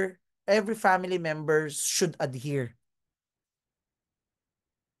family member should adhere.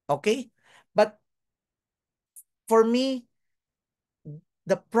 Okay? But for me,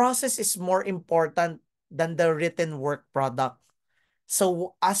 the process is more important than the written work product.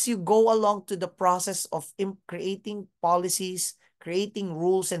 So as you go along to the process of creating policies, creating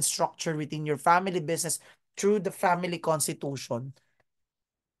rules and structure within your family business through the family constitution,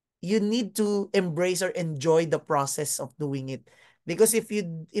 you need to embrace or enjoy the process of doing it. Because if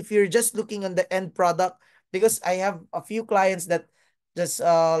you're just looking on the end product, because I have a few clients that just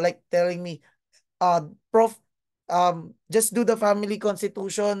like telling me, Prof, just do the family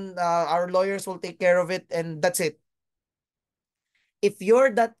constitution, our lawyers will take care of it, and that's it. If you're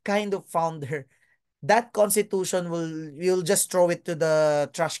that kind of founder, that constitution you'll just throw it to the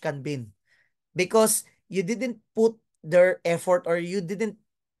trash can bin because you didn't put their effort or you didn't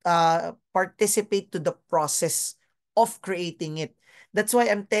participate to the process of creating it. That's why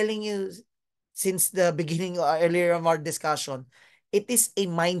I'm telling you since the beginning earlier of our discussion, it is a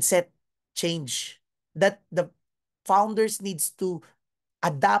mindset change that the founders needs to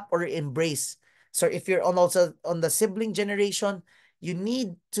adapt or embrace. So if you're on also on the sibling generation, you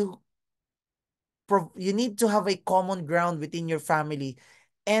need to you need to have a common ground within your family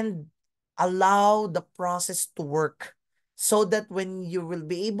and allow the process to work so that when you will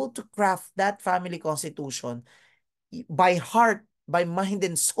be able to craft that family constitution by heart, by mind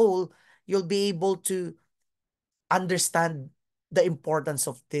and soul, you'll be able to understand the importance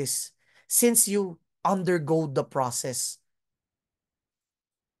of this since you undergo the process.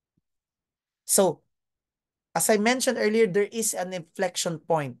 So as I mentioned earlier, there is an inflection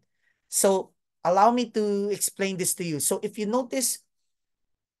point. So allow me to explain this to you. So if you notice,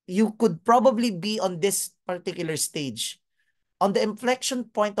 you could probably be on this particular stage. On the inflection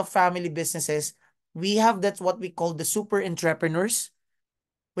point of family businesses, we have that's what we call the super entrepreneurs,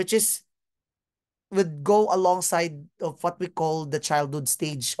 which is would go alongside of what we call the childhood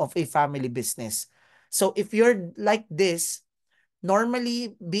stage of a family business. So if you're like this,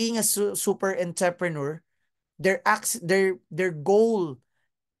 normally being a super entrepreneur, their goal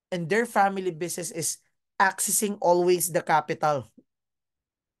and their family business is accessing always the capital.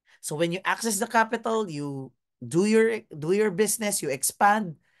 So when you access the capital, you do your business, you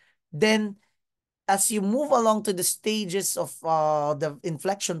expand. Then as you move along to the stages of the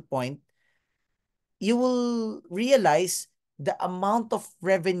inflection point, you will realize the amount of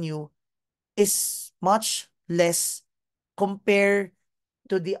revenue is much less compared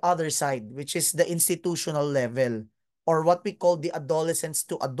to the other side, which is the institutional level or what we call the adolescence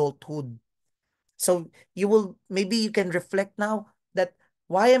to adulthood. So maybe you can reflect now that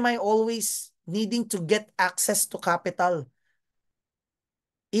why am I always needing to get access to capital?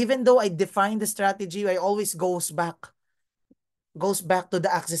 Even though I define the strategy, I always goes back to the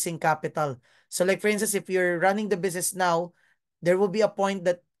accessing capital. So like for instance, if you're running the business now, there will be a point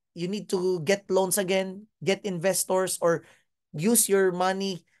that you need to get loans again, get investors, or use your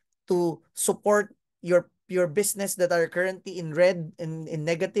money to support your business that are currently in red and in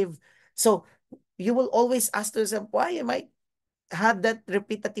negative. So you will always ask yourself, why am I had that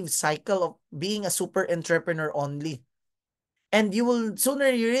repetitive cycle of being a super entrepreneur only? And you will sooner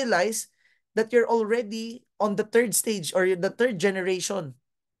you realize that you're already on the third stage or the third generation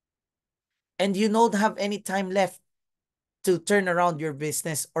and you don't have any time left to turn around your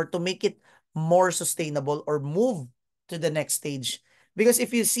business or to make it more sustainable or move to the next stage. Because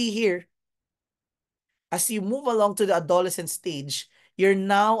if you see here, as you move along to the adolescent stage, you're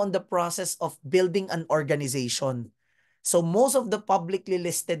now on the process of building an organization. So most of the publicly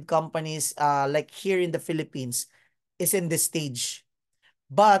listed companies, like here in the Philippines, is in this stage.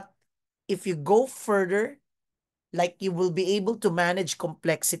 But if you go further, like you will be able to manage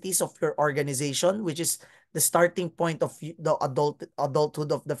complexities of your organization, which is the starting point of the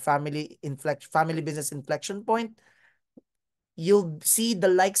adulthood of the family business inflection point. You'll see the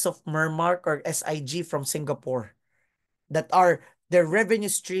likes of Mermark or SIG from Singapore that are their revenue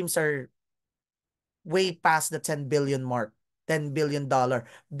streams are way past the 10 billion mark, $10 billion,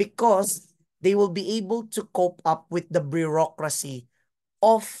 because they will be able to cope up with the bureaucracy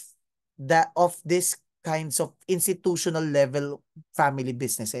of this kinds of institutional level family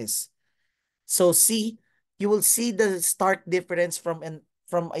businesses. So see, you will see the stark difference from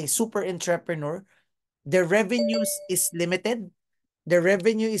a super entrepreneur. Their revenues is limited. Their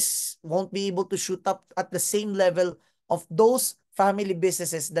revenue is won't be able to shoot up at the same level of those family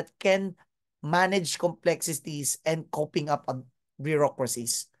businesses that can manage complexities and coping up on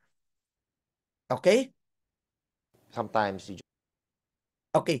bureaucracies. Okay? Sometimes you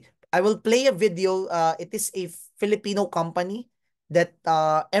Okay. I will play a video. It is a Filipino company that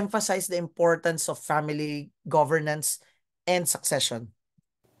emphasize the importance of family governance and succession.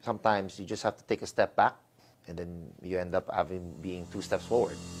 sometimes you just have to take a step back, and then you end up being 2 steps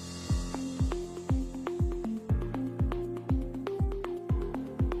forward.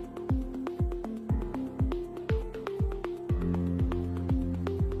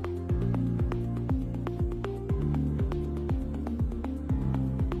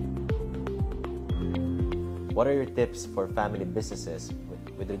 What are your tips for family businesses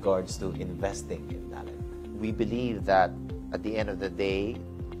with regards to investing in talent? We believe that at the end of the day,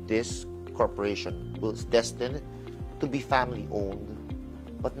 this corporation is destined to be family owned,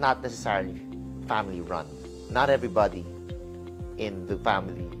 but not necessarily family run. Not everybody in the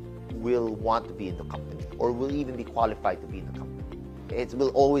family will want to be in the company or will even be qualified to be in the company. It will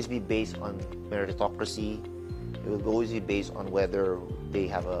always be based on meritocracy. It will always be based on whether they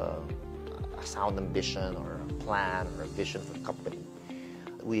have a sound ambition or a plan or a vision for the company.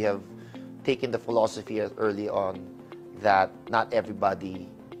 We have taken the philosophy early on that not everybody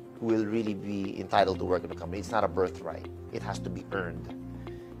will really be entitled to work in the company. It's not a birthright. It has to be earned.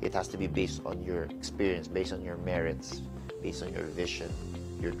 It has to be based on your experience, based on your merits, based on your vision,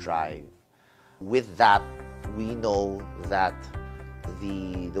 your drive. With that, we know that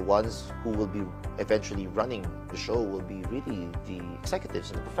the ones who will be eventually running the show will be really the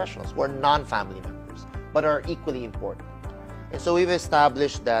executives and the professionals who are non-family members, but are equally important. And so we've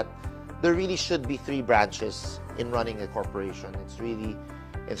established that there really should be 3 branches in running a corporation. It's really,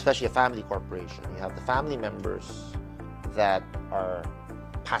 especially a family corporation, you have the family members that are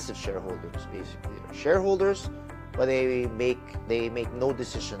passive shareholders, basically. They're shareholders, but they make no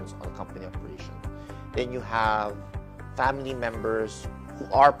decisions on company operation. Then you have family members who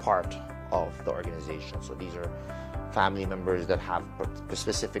are part of the organization. So these are family members that have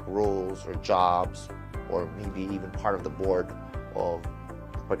specific roles or jobs, or maybe even part of the board of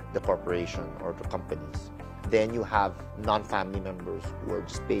the corporation or the companies. Then you have non-family members who are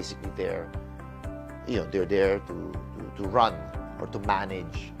just basically there. They're there to run or to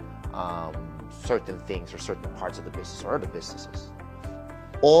manage certain things or certain parts of the business or the businesses.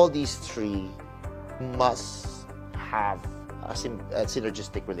 All these 3 must have a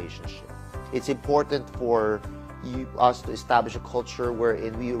synergistic relationship. It's important for us to establish a culture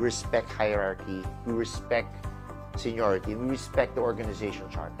wherein we respect hierarchy, we respect seniority, and we respect the organization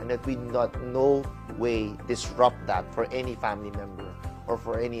chart, and that we not no way disrupt that for any family member or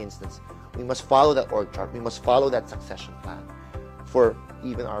for any instance. We must follow that org chart. We must follow that succession plan for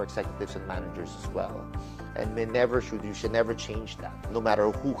even our executives and managers as well. And you should never change that, no matter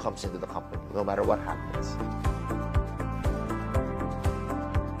who comes into the company, no matter what happens.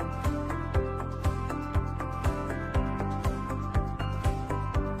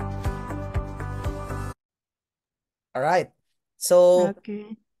 All right. So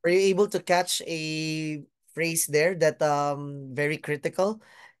Okay. were you able to catch a phrase there that very critical?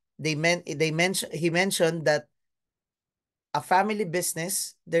 He mentioned that a family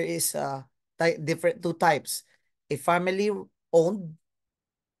business, there is different 2 types. A family owned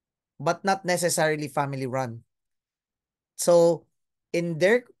but not necessarily family run. So in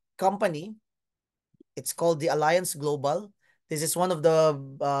their company, it's called the Alliance Global. This is one of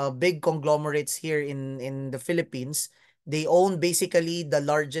the big conglomerates here in the Philippines. They own basically the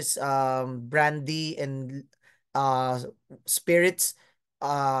largest brandy and uh, spirits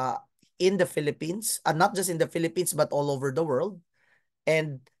in the Philippines, not just in the Philippines, but all over the world.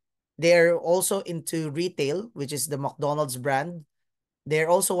 And they're also into retail, which is the McDonald's brand.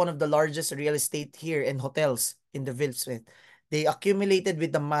 They're also one of the largest real estate here and hotels in the Philippines. They accumulated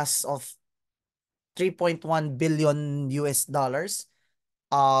with the mass of 3.1 billion US dollars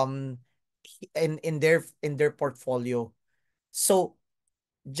um in their portfolio. So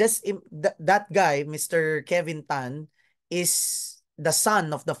that guy, Mr. Kevin Tan, is the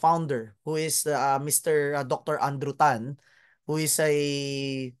son of the founder, who is Mr. Dr. Andrew Tan, who is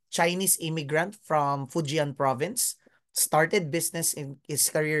a Chinese immigrant from Fujian province, started business in his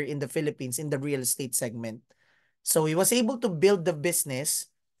career in the Philippines in the real estate segment. So he was able to build the business,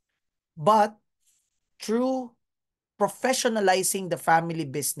 but through professionalizing the family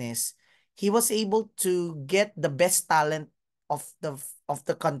business, he was able to get the best talent of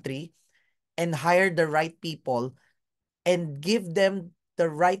the country and hire the right people and give them the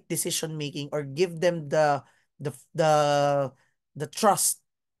right decision making, or give them the the the trust.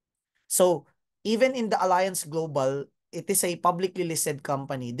 So even in the Alliance Global, it is a publicly listed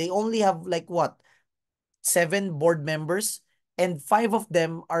company. They only have like what, 7 board members, and 5 of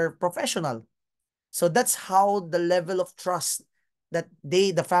them are professional. So that's how the level of trust that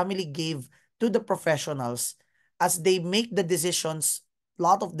the family gave to the professionals as they make the decisions,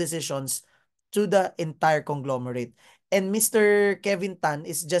 lot of decisions, to the entire conglomerate. And Mr. Kevin Tan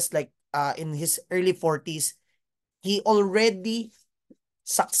is just like in his early 40s. He already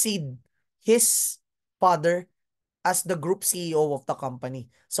succeed his father as the group CEO of the company.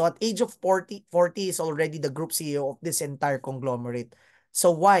 So at age of 40 is already the group CEO of this entire conglomerate.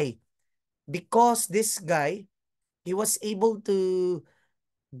 So why? Because this guy, he was able to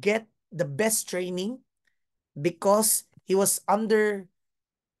get the best training, because he was under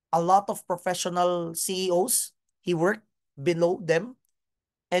a lot of professional CEOs. He worked below them,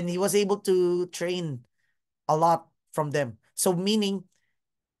 and he was able to train a lot from them. So meaning,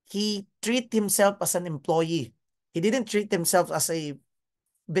 he treat himself as an employee. He didn't treat himself as a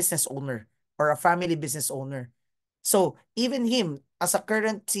business owner or a family business owner. So even him, as a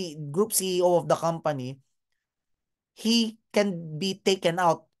current group CEO of the company, he can be taken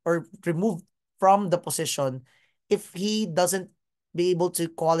out or removed from the position if he doesn't be able to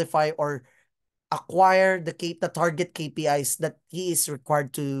qualify or acquire the target KPIs that he is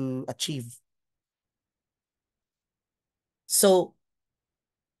required to achieve. So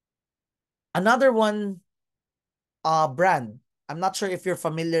another one, brand. I'm not sure if you're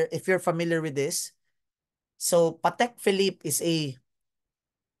familiar with this. So Patek Philippe is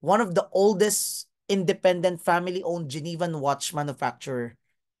one of the oldest independent family-owned Genevan watch manufacturer.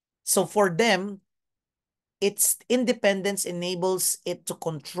 So for them, its independence enables it to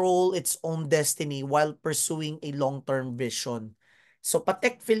control its own destiny while pursuing a long-term vision. So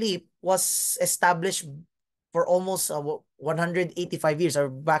Patek Philippe was established for almost 185 years, or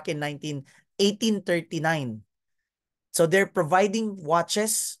back in 1839. So they're providing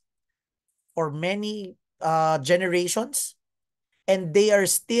watches for many generations, and they are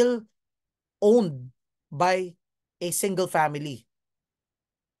still owned by a single family.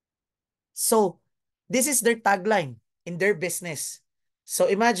 So this is their tagline in their business. So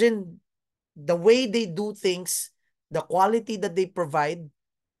imagine the way they do things, the quality that they provide,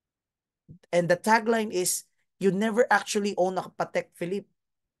 and the tagline is, you never actually own a Patek Philippe.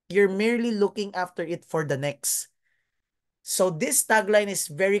 You're merely looking after it for the next. So this tagline is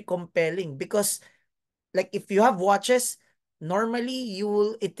very compelling, because like if you have watches, normally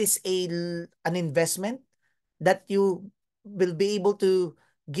it is an investment that you will be able to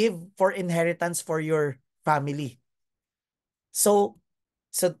give for inheritance for your family. So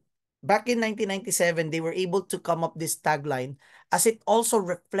so back in 1997, they were able to come up this tagline, as it also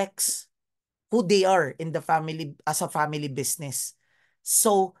reflects who they are in the family, as a family business.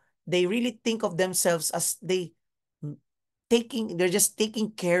 So they really think of themselves as they're just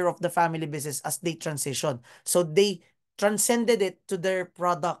taking care of the family business as they transition. So they transcended it to their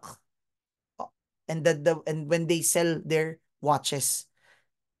product, and when they sell their watches.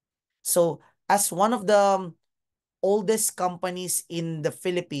 So as one of the oldest companies in the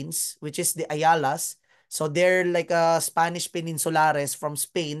Philippines, which is the Ayalas. So they're like a Spanish peninsulares from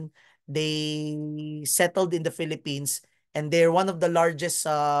Spain. They settled in the Philippines, and they're one of the largest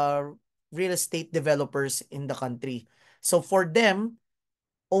real estate developers in the country. So for them,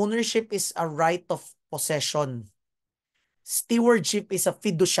 ownership is a right of possession. Stewardship is a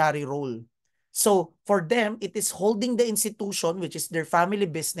fiduciary role. So for them, it is holding the institution, which is their family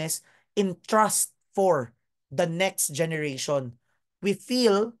business, in trust for the next generation. We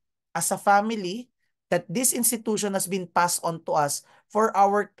feel, as a family, that this institution has been passed on to us for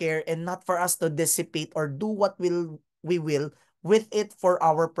our care and not for us to dissipate or do what we will with it for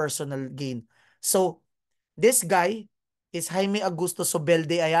our personal gain. So this guy is Jaime Augusto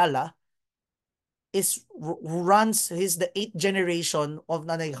Sobelde Ayala, he's the 8th generation of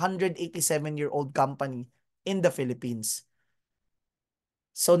a 187-year-old company in the Philippines.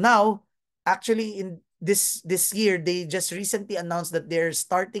 So now, actually in this year, they just recently announced that they're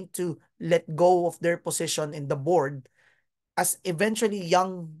starting to let go of their position in the board, as eventually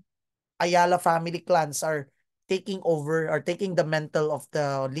young Ayala family clans are taking the mantle of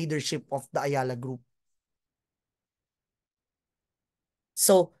the leadership of the Ayala group.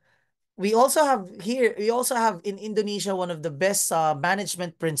 So we also have in Indonesia one of the best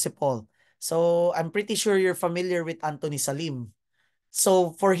management principle. So I'm pretty sure you're familiar with Anthony Salim.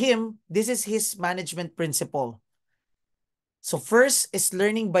 So for him, this is his management principle. So first is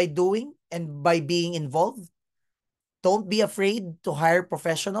learning by doing and by being involved. Don't be afraid to hire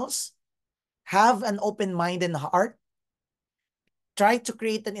professionals. Have an open mind and heart. Try to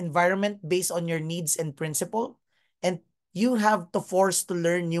create an environment based on your needs and principle. And you have to force to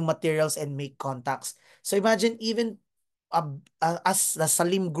learn new materials and make contacts. So imagine even as the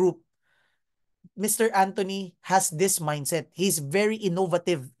Salim group, Mr. Anthony has this mindset. He's very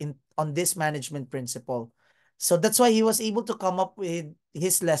innovative on this management principle. So that's why he was able to come up with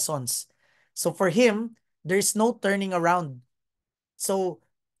his lessons. So for him, there's no turning around. So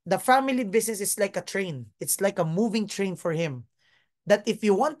the family business is like a train. It's like a moving train for him. That if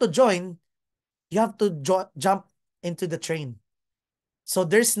you want to join, you have to jump into the train. So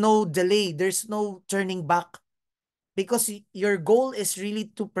there's no delay. There's no turning back. Because your goal is really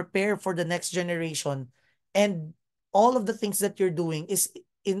to prepare for the next generation, and all of the things that you're doing is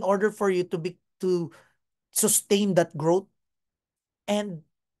in order for you to sustain that growth and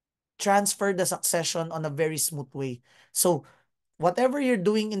transfer the succession on a very smooth way. So whatever you're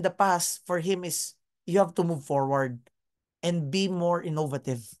doing in the past for him is you have to move forward and be more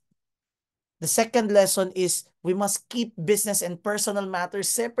innovative. The second lesson is we must keep business and personal matters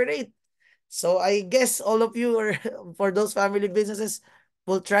separate. So I guess all of you are for those family businesses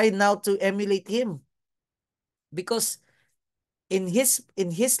will try now to emulate him, because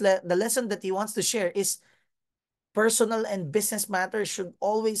the lesson that he wants to share is personal and business matters should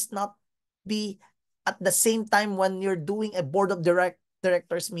always not be at the same time when you're doing a board of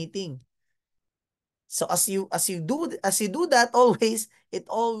directors meeting. So as you do that, it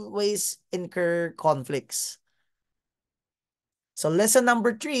always incur conflicts. So lesson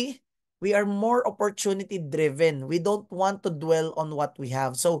number 3, we are more opportunity driven. We don't want to dwell on what we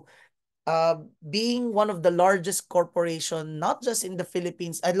have. So being one of the largest corporation, not just in the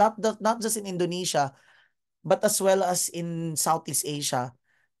Philippines, not just in Indonesia, but as well as in Southeast Asia,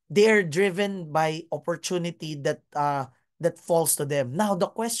 they are driven by opportunity that falls to them. Now the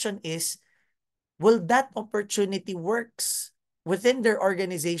question is, will that opportunity works within their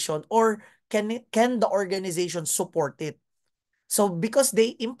organization, or can the organization support it? So because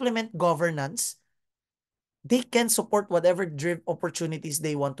they implement governance, they can support whatever opportunities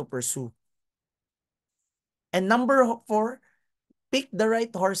they want to pursue. And number 4, pick the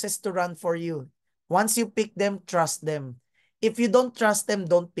right horses to run for you. Once you pick them, trust them. If you don't trust them,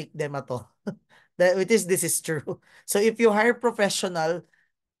 don't pick them at all. This is true. So if you hire professional,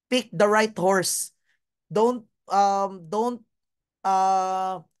 pick the right horse. Don't uh don't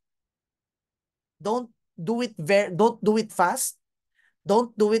don't do it fast.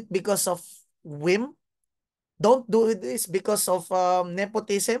 Don't do it because of whim. Don't do this because of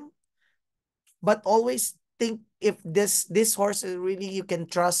nepotism, but always think if this horse is really you can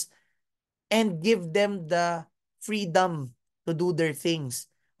trust, and give them the freedom to do their things.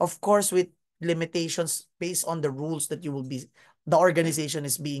 Of course, with limitations based on the rules that the organization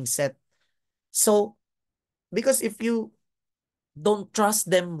is being set. So, because if you don't trust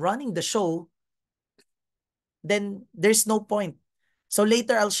them running the show, then there's no point. So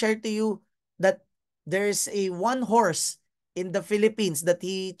later I'll share to you that there's a one horse in the Philippines that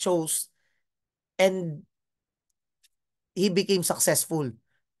he chose, and he became successful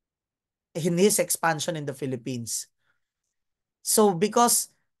in his expansion in the Philippines. So because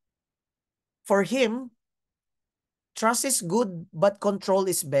for him, trust is good, but control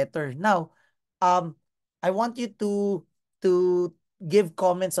is better. Now, I want you to give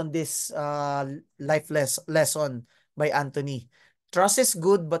comments on this lesson by Anthony. Trust is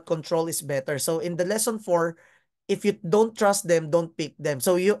good, but control is better. So in the lesson 4, if you don't trust them, don't pick them.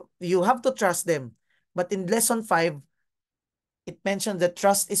 So you have to trust them. But in lesson 5, it mentioned that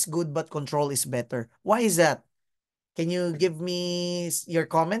trust is good, but control is better. Why is that? Can you give me your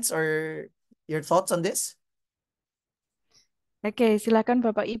comments or your thoughts on this? Oke, silakan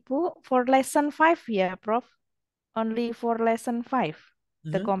Bapak Ibu for lesson 5 ya, Prof. Only for lesson 5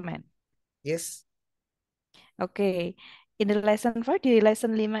 the Mhm. comment. Yes. Oke. In the lesson 5 di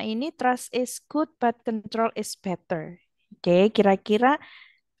lesson 5 ini trust is good but control is better. Oke, kira-kira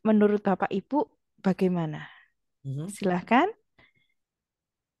menurut Bapak Ibu bagaimana? Mhm. Silahkan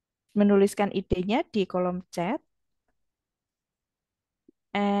menuliskan idenya di kolom chat.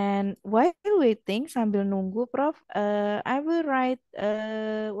 And while waiting sambil nunggu Prof, I will write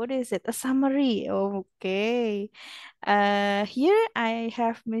what is it? A summary. Okay. Here I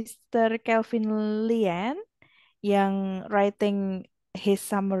have Mr. Kelvin Lian yang writing his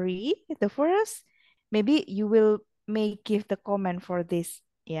summary. The first, maybe you will may give the comment for this.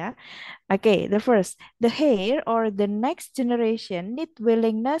 Yeah. Okay, the first, the heir or the next generation need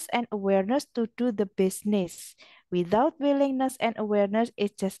willingness and awareness to do the business. Without willingness and awareness,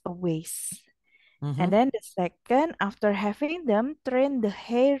 it's just a waste. And Mhm. then the second, after having them, train the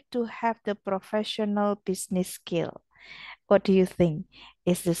heir to have the professional business skill. What do you think?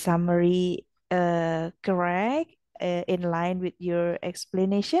 Is the summary correct, in line with your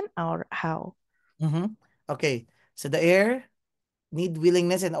explanation, or how? Mhm. Okay. So the heir need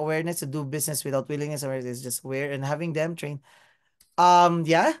willingness and awareness to do business. Without willingness or awareness is just where and having them train.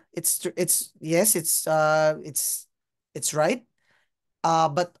 Yeah, it's yes, it's right.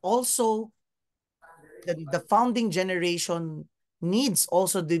 But also the founding generation needs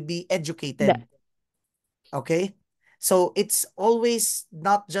also to be educated. Nggak. Okay. So it's always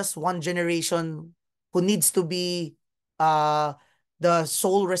not just one generation who needs to be uh the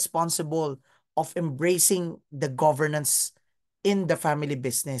sole responsible of embracing the governance in the family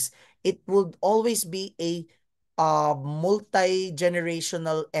business. It would always be a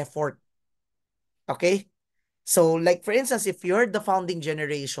multi-generational effort. Okay? So, like for instance, if you're the founding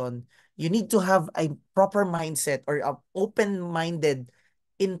generation, you need to have a proper mindset or open-minded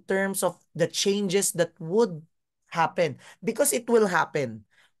in terms of the changes that would happen because it will happen.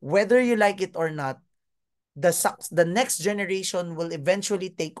 Whether you like it or not, the next generation will eventually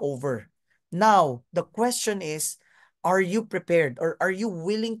take over. Now, the question is, are you prepared or are you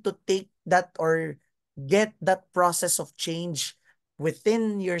willing to take that or get that process of change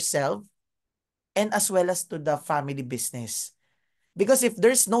within yourself and as well as to the family business? Because if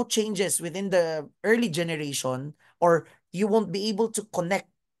there's no changes within the early generation or you won't be able to connect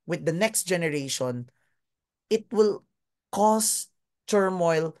with the next generation, it will cause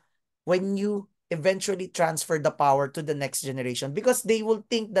turmoil when you eventually transfer the power to the next generation because they will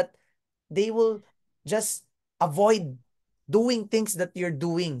think that they will just avoid doing things that you're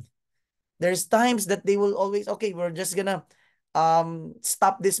doing. There's times that they will always, okay, we're just gonna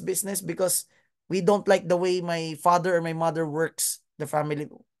stop this business because we don't like the way my father or my mother works the family,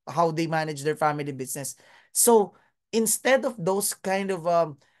 how they manage their family business. So instead of those kind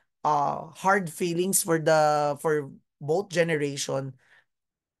of hard feelings for both generation,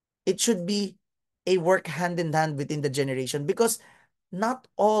 it should be a work hand in hand within the generation because not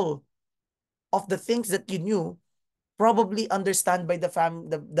all of the things that you knew probably understand by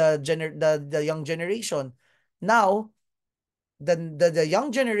the young generation. Now, the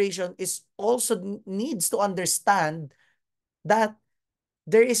young generation is also needs to understand that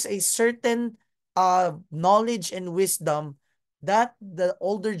there is a certain knowledge and wisdom that the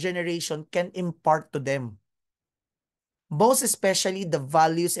older generation can impart to them. Most especially the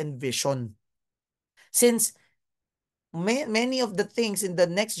values and vision. Since many of the things in the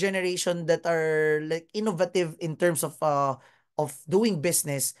next generation that are like innovative in terms of doing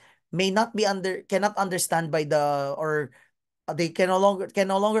business may not be under cannot understand by the or they can no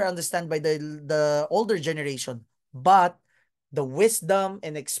longer understand by the older generation, but the wisdom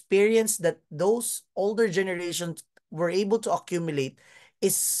and experience that those older generations were able to accumulate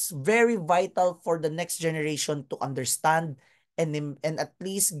is very vital for the next generation to understand and at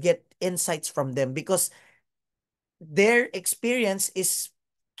least get insights from them because their experience is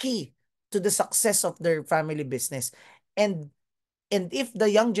key to the success of their family business. And and if the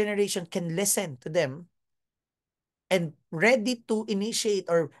young generation can listen to them and ready to initiate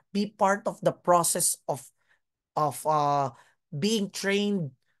or be part of the process of being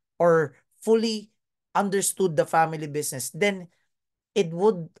trained or fully understood the family business, then it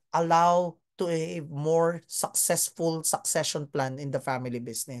would allow to a more successful succession plan in the family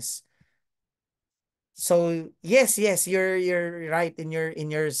business. So yes, you're right in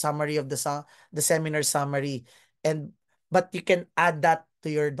your summary of the seminar summary, and but you can add that to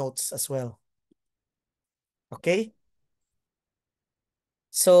your notes as well. Okay?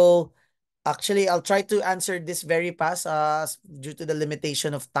 So actually I'll try to answer this very fast due to the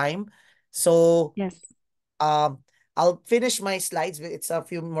limitation of time. So Yes. I'll finish my slides. It's a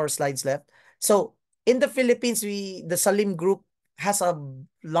few more slides left. So in the Philippines, the Salim Group has a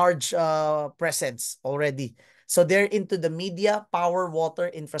large presence already. So they're into the media, power, water,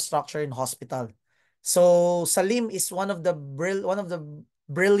 infrastructure, and hospital. So Salim is one of the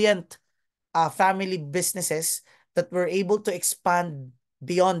brilliant family businesses that were able to expand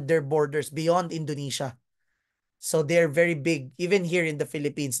beyond their borders, beyond Indonesia. So they're very big, even here in the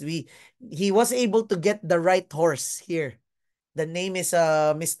Philippines. He was able to get the right horse here. The name is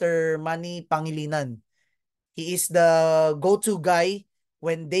Mr. Manny Pangilinan. He is the go-to guy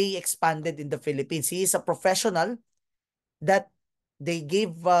when they expanded in the Philippines. He is a professional that they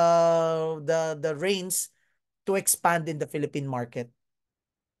gave the reins to expand in the Philippine market.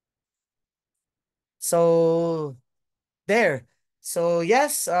 So there. So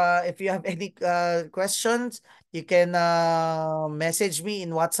yes, if you have any questions, you can message me in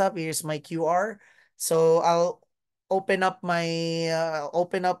WhatsApp. Here's my QR. So I'll open up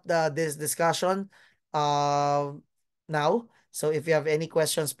this discussion uh now. So if you have any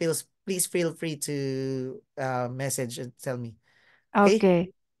questions, please feel free to message and tell me. Okay?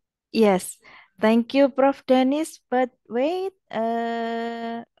 Okay. Yes. Thank you, Prof. Dennis. But wait,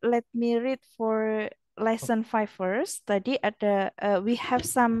 let me read for lesson 5 first. Tadi ada, we have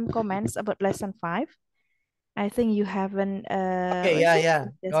some comments about lesson 5. I think you haven't, Okay, what is it? yeah.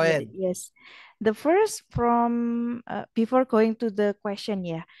 Just Go read ahead. it. Yes. The first from, before going to the question,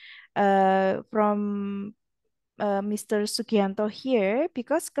 yeah, from Mr. Sukianto here,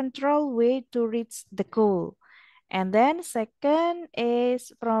 because control way to reach the goal. And then second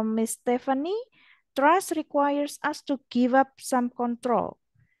is from Miss Stephanie. Trust requires us to give up some control.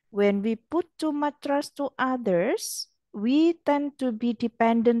 When we put too much trust to others, we tend to be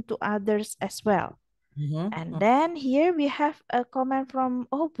dependent to others as well. And then here we have a comment from,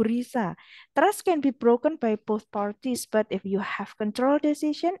 oh, Burisa. Trust can be broken by both parties, but if you have control,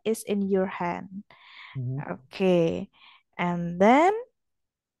 decision is in your hand. Okay. And then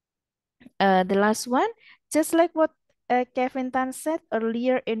the last one, just like what Kevin Tan said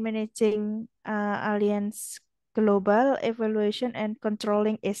earlier in managing Alliance global evaluation and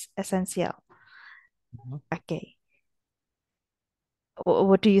controlling is essential. Okay.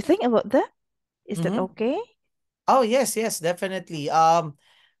 What do you think about that? Is that okay? Oh, yes, definitely.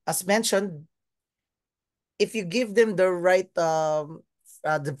 As mentioned, if you give them the right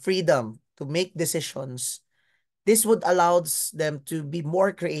the freedom to make decisions, this would allows them to be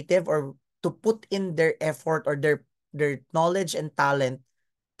more creative or to put in their effort or their knowledge and talent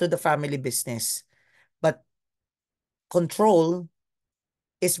to the family business. But control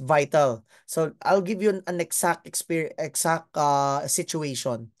is vital. So I'll give you an exact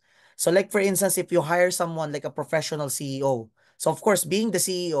situation. So like for instance, if you hire someone like a professional CEO, so of course being the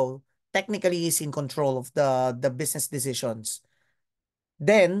CEO, technically is in control of the business decisions.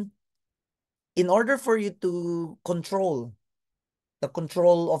 Then in order for you to control the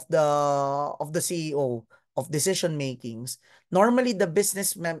control of the CEO of decision makings, normally the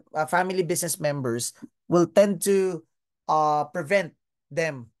family business members will tend to prevent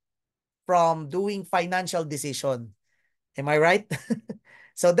them from doing financial decision. Am I right?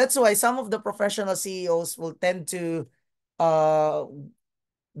 So that's why some of the professional CEOs will tend to uh,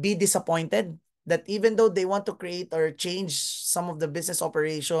 be disappointed that even though they want to create or change some of the business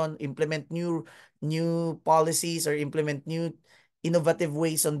operation, implement new policies or implement new innovative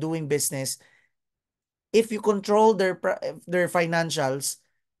ways on doing business, if you control their financials,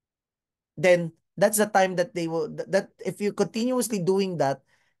 then that's the time that they will that if you continuously doing that,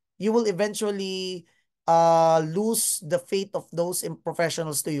 you will eventually lose the faith of those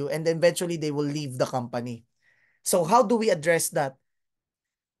professionals to you, and eventually they will leave the company. So how do we address that?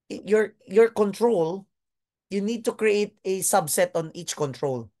 Your control, you need to create a subset on each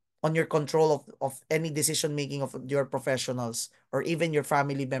control, on your control of any decision making of your professionals or even your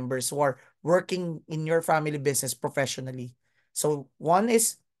family members who are working in your family business professionally. So one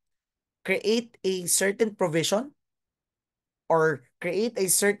is create a certain provision or create a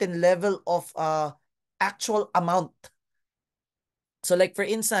certain level of actual amount. So like for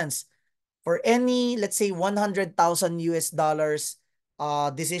instance, for any, let's say 100,000 US dollars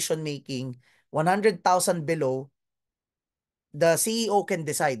decision making, 100,000 below, the CEO can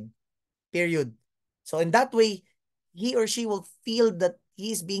decide, period. So in that way, he or she will feel that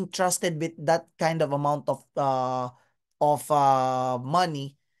he's being trusted with that kind of amount of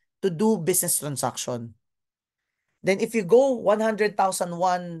money to do business transaction. Then if you go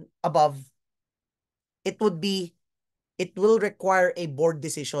 100,001 above, it would be it will require a board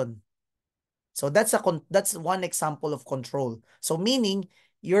decision. So that's one example of control. So meaning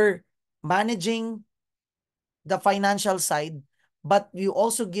you're managing the financial side, but you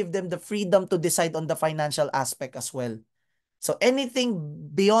also give them the freedom to decide on the financial aspect as well. So anything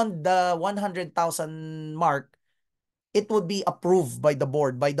beyond the 100,000 mark, it would be approved by the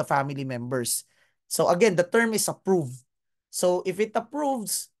board, by the family members. So again, the term is approved. So if it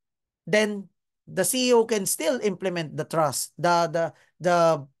approves, then the CEO can still implement the trust, the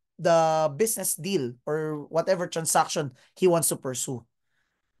the business deal or whatever transaction he wants to pursue.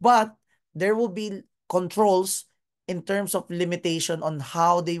 But there will be controls in terms of limitation on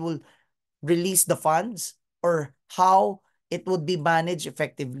how they will release the funds or how it would be managed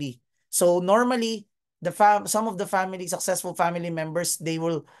effectively. So normally some of the successful family members, they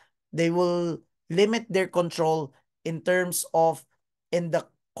will limit their control in terms of in the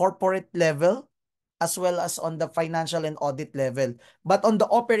corporate level as well as on the financial and audit level. But on the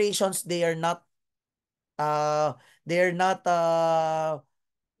operations, uh they are not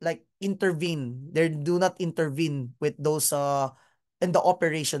like intervene. They do not intervene with those in the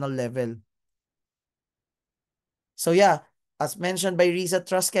operational level. So yeah, as mentioned by Risa,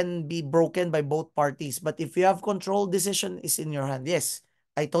 trust can be broken by both parties. But if you have control, decision is in your hand. Yes,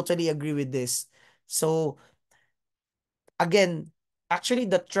 I totally agree with this. So again, actually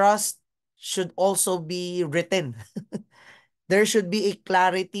the trust should also be written. There should be a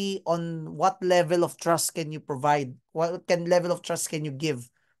clarity on what level of trust can you provide, what can level of trust can you give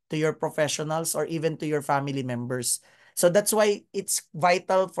to your professionals or even to your family members. So that's why it's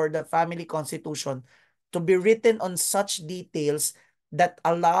vital for the family constitution to be written on such details that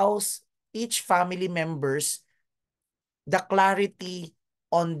allows each family members the clarity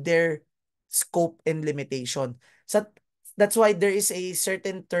on their scope and limitation. So that's why there is a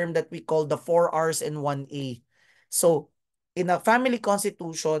certain term that we call the 4 R's and 1A. So in a family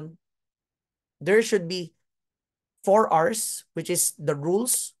constitution, there should be 4 R's, which is the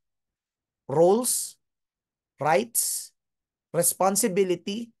rules, roles, rights,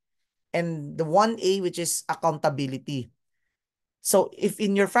 responsibility, and the 1A, which is accountability. So if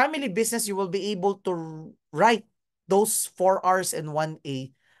in your family business, you will be able to write those 4 R's and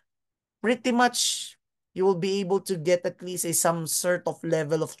 1A, pretty much you will be able to get at least some sort of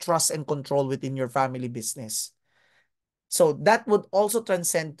level of trust and control within your family business. So that would also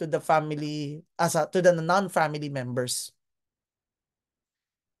transcend to the family to the non-family members.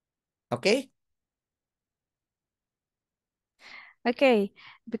 Okay? Okay,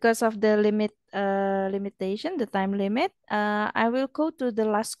 because of the limitation, the time limit, I will go to the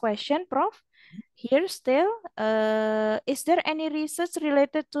last question, Prof. Here still, is there any research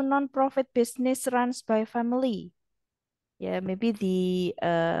related to non-profit business runs by family? Yeah, maybe the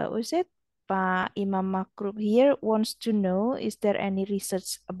what is it? Pak Imam Makrup here wants to know, is there any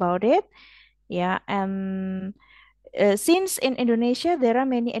research about it? Yeah, and since in Indonesia there are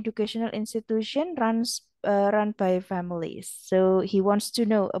many educational institutions run by families, so he wants to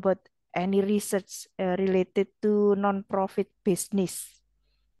know about any research related to non-profit business.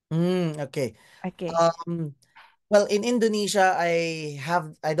 Okay. Okay. Um, well, in Indonesia, I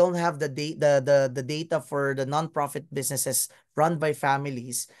don't have the data for the nonprofit businesses run by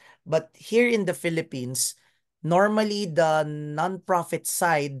families, but here in the Philippines, normally the nonprofit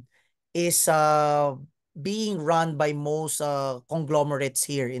side is being run by most conglomerates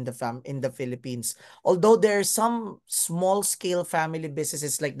here in the Philippines. Although there are some small scale family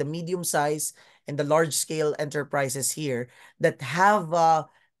businesses like the medium size and the large scale enterprises here that have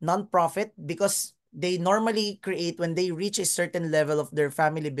nonprofit, because they normally create, when they reach a certain level of their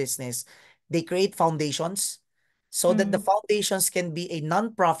family business, they create foundations so that the Mm, foundations can be a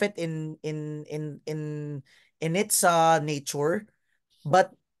nonprofit in its nature,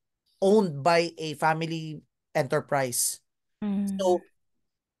 but owned by a family enterprise. mm, So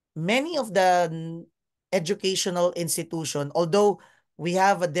many of the educational institution, although we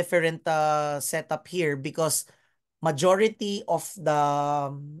have a different setup here, because majority of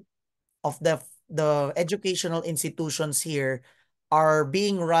the educational institutions here are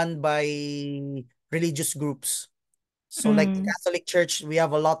being run by religious groups. So like the mm. Catholic Church, we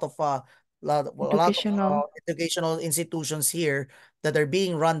have a lot of Educational. educational institutions here that are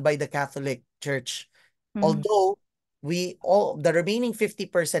being run by the Catholic Church. Mm, Although the remaining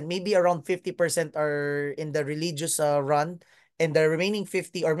 50%, maybe around 50% are in the religious run, and the remaining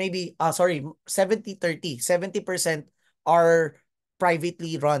 50, or maybe 70-30, 70% are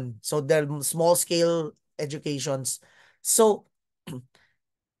privately run. So they're small scale educations. So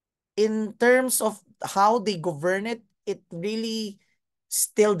in terms of how they govern it, it really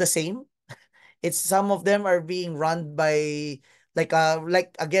still the same. It's some of them are being run by like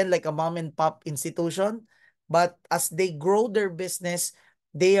again like a mom and pop institution, but as they grow their business,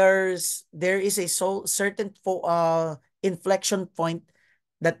 there is a certain inflection point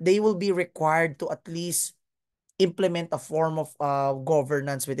that they will be required to at least implement a form of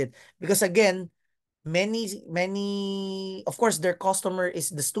governance with it. Because again, many of course their customer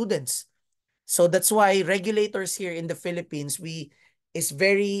is the students. So that's why regulators here in the Philippines, they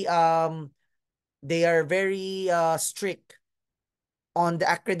are very strict on the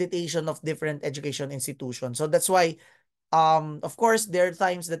accreditation of different education institutions. So that's why of course there are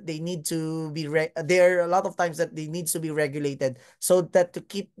times that they need to be there are a lot of times that they needs to be regulated, so that to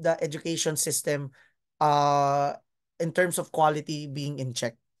keep the education system uh in terms of quality being in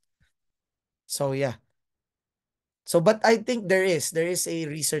check. So yeah. So but I think there is a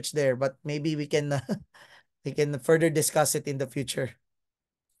research there, but maybe we can we can further discuss it in the future.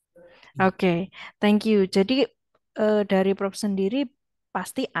 Oke, thank you. Jadi dari Prof sendiri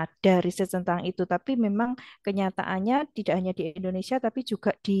pasti ada riset tentang itu, tapi memang kenyataannya tidak hanya di Indonesia, tapi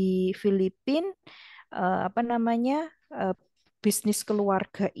juga di Filipina, apa namanya, bisnis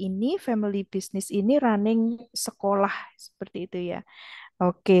keluarga ini, family business ini running sekolah seperti itu ya.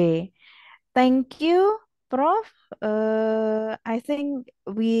 Oke, thank you, Prof. I think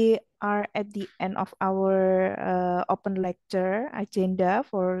we are at the end of our open lecture agenda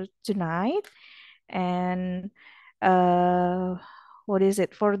for tonight. And what is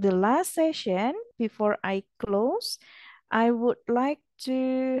it? For the last session, before I close, I would like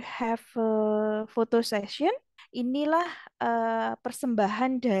to have a photo session. Inilah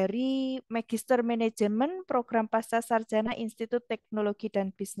persembahan dari Magister Manajemen Program Pasca Sarjana Institut Teknologi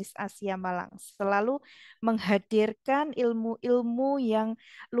dan Bisnis Asia Malang. Selalu menghadirkan ilmu-ilmu yang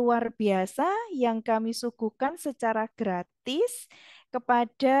luar biasa yang kami suguhkan secara gratis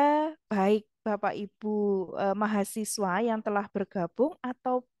kepada baik Bapak Ibu mahasiswa yang telah bergabung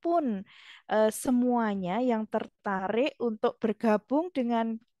ataupun semuanya yang tertarik untuk bergabung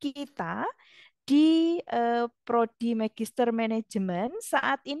dengan kita di Prodi Magister Manajemen.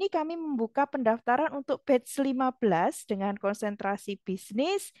 Saat ini kami membuka pendaftaran untuk batch 15 dengan konsentrasi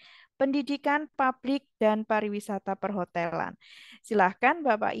bisnis, pendidikan publik, dan pariwisata perhotelan. Silahkan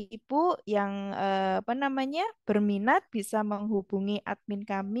Bapak Ibu yang berminat bisa menghubungi admin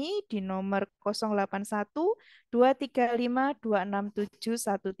kami di nomor 081 235 267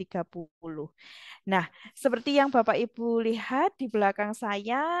 130. Nah, seperti yang Bapak Ibu lihat di belakang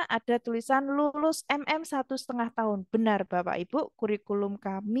saya ada tulisan lulus MM 1,5 tahun. Benar Bapak Ibu, kurikulum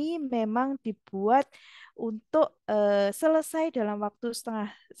kami memang dibuat untuk selesai dalam waktu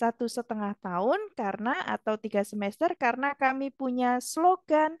 1,5 tahun karena atau 3 semester, karena kami punya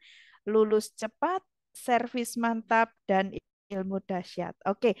slogan lulus cepat, servis mantap, dan ilmu dahsyat.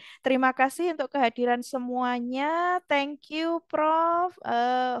 Oke, terima kasih untuk kehadiran semuanya. Thank you, Prof.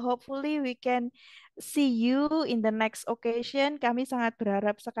 Hopefully we can see you in the next occasion. Kami sangat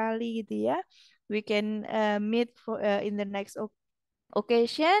berharap sekali gitu ya. We can meet in the next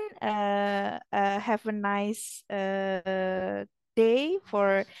occasion. Have a nice day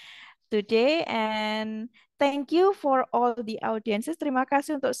for today, and thank you for all the audiences. Terima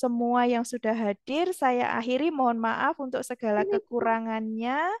kasih untuk semua yang sudah hadir. Saya akhiri, mohon maaf untuk segala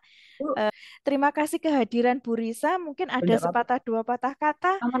kekurangannya. Terima kasih kehadiran Bu Risa. Mungkin ada Enggak apa-apa. sepatah dua patah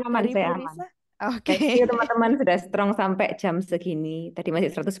kata Aman-aman, dari saya Bu aman. Risa. Oke. Thank you teman-teman sudah strong sampai jam segini. Tadi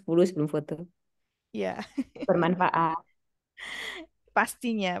masih 110 sebelum foto. Ya. Bermanfaat.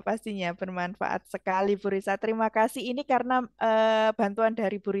 Pastinya bermanfaat sekali Bu Risa. Terima kasih, ini karena bantuan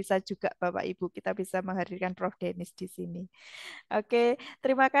dari Bu Risa juga Bapak Ibu kita bisa menghadirkan Prof Dennis di sini. Oke,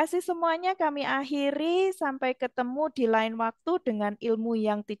 terima kasih semuanya. Kami akhiri, sampai ketemu di lain waktu dengan ilmu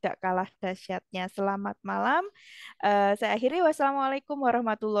yang tidak kalah dahsyatnya. Selamat malam. Saya akhiri, wassalamualaikum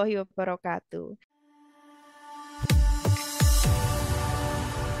warahmatullahi wabarakatuh.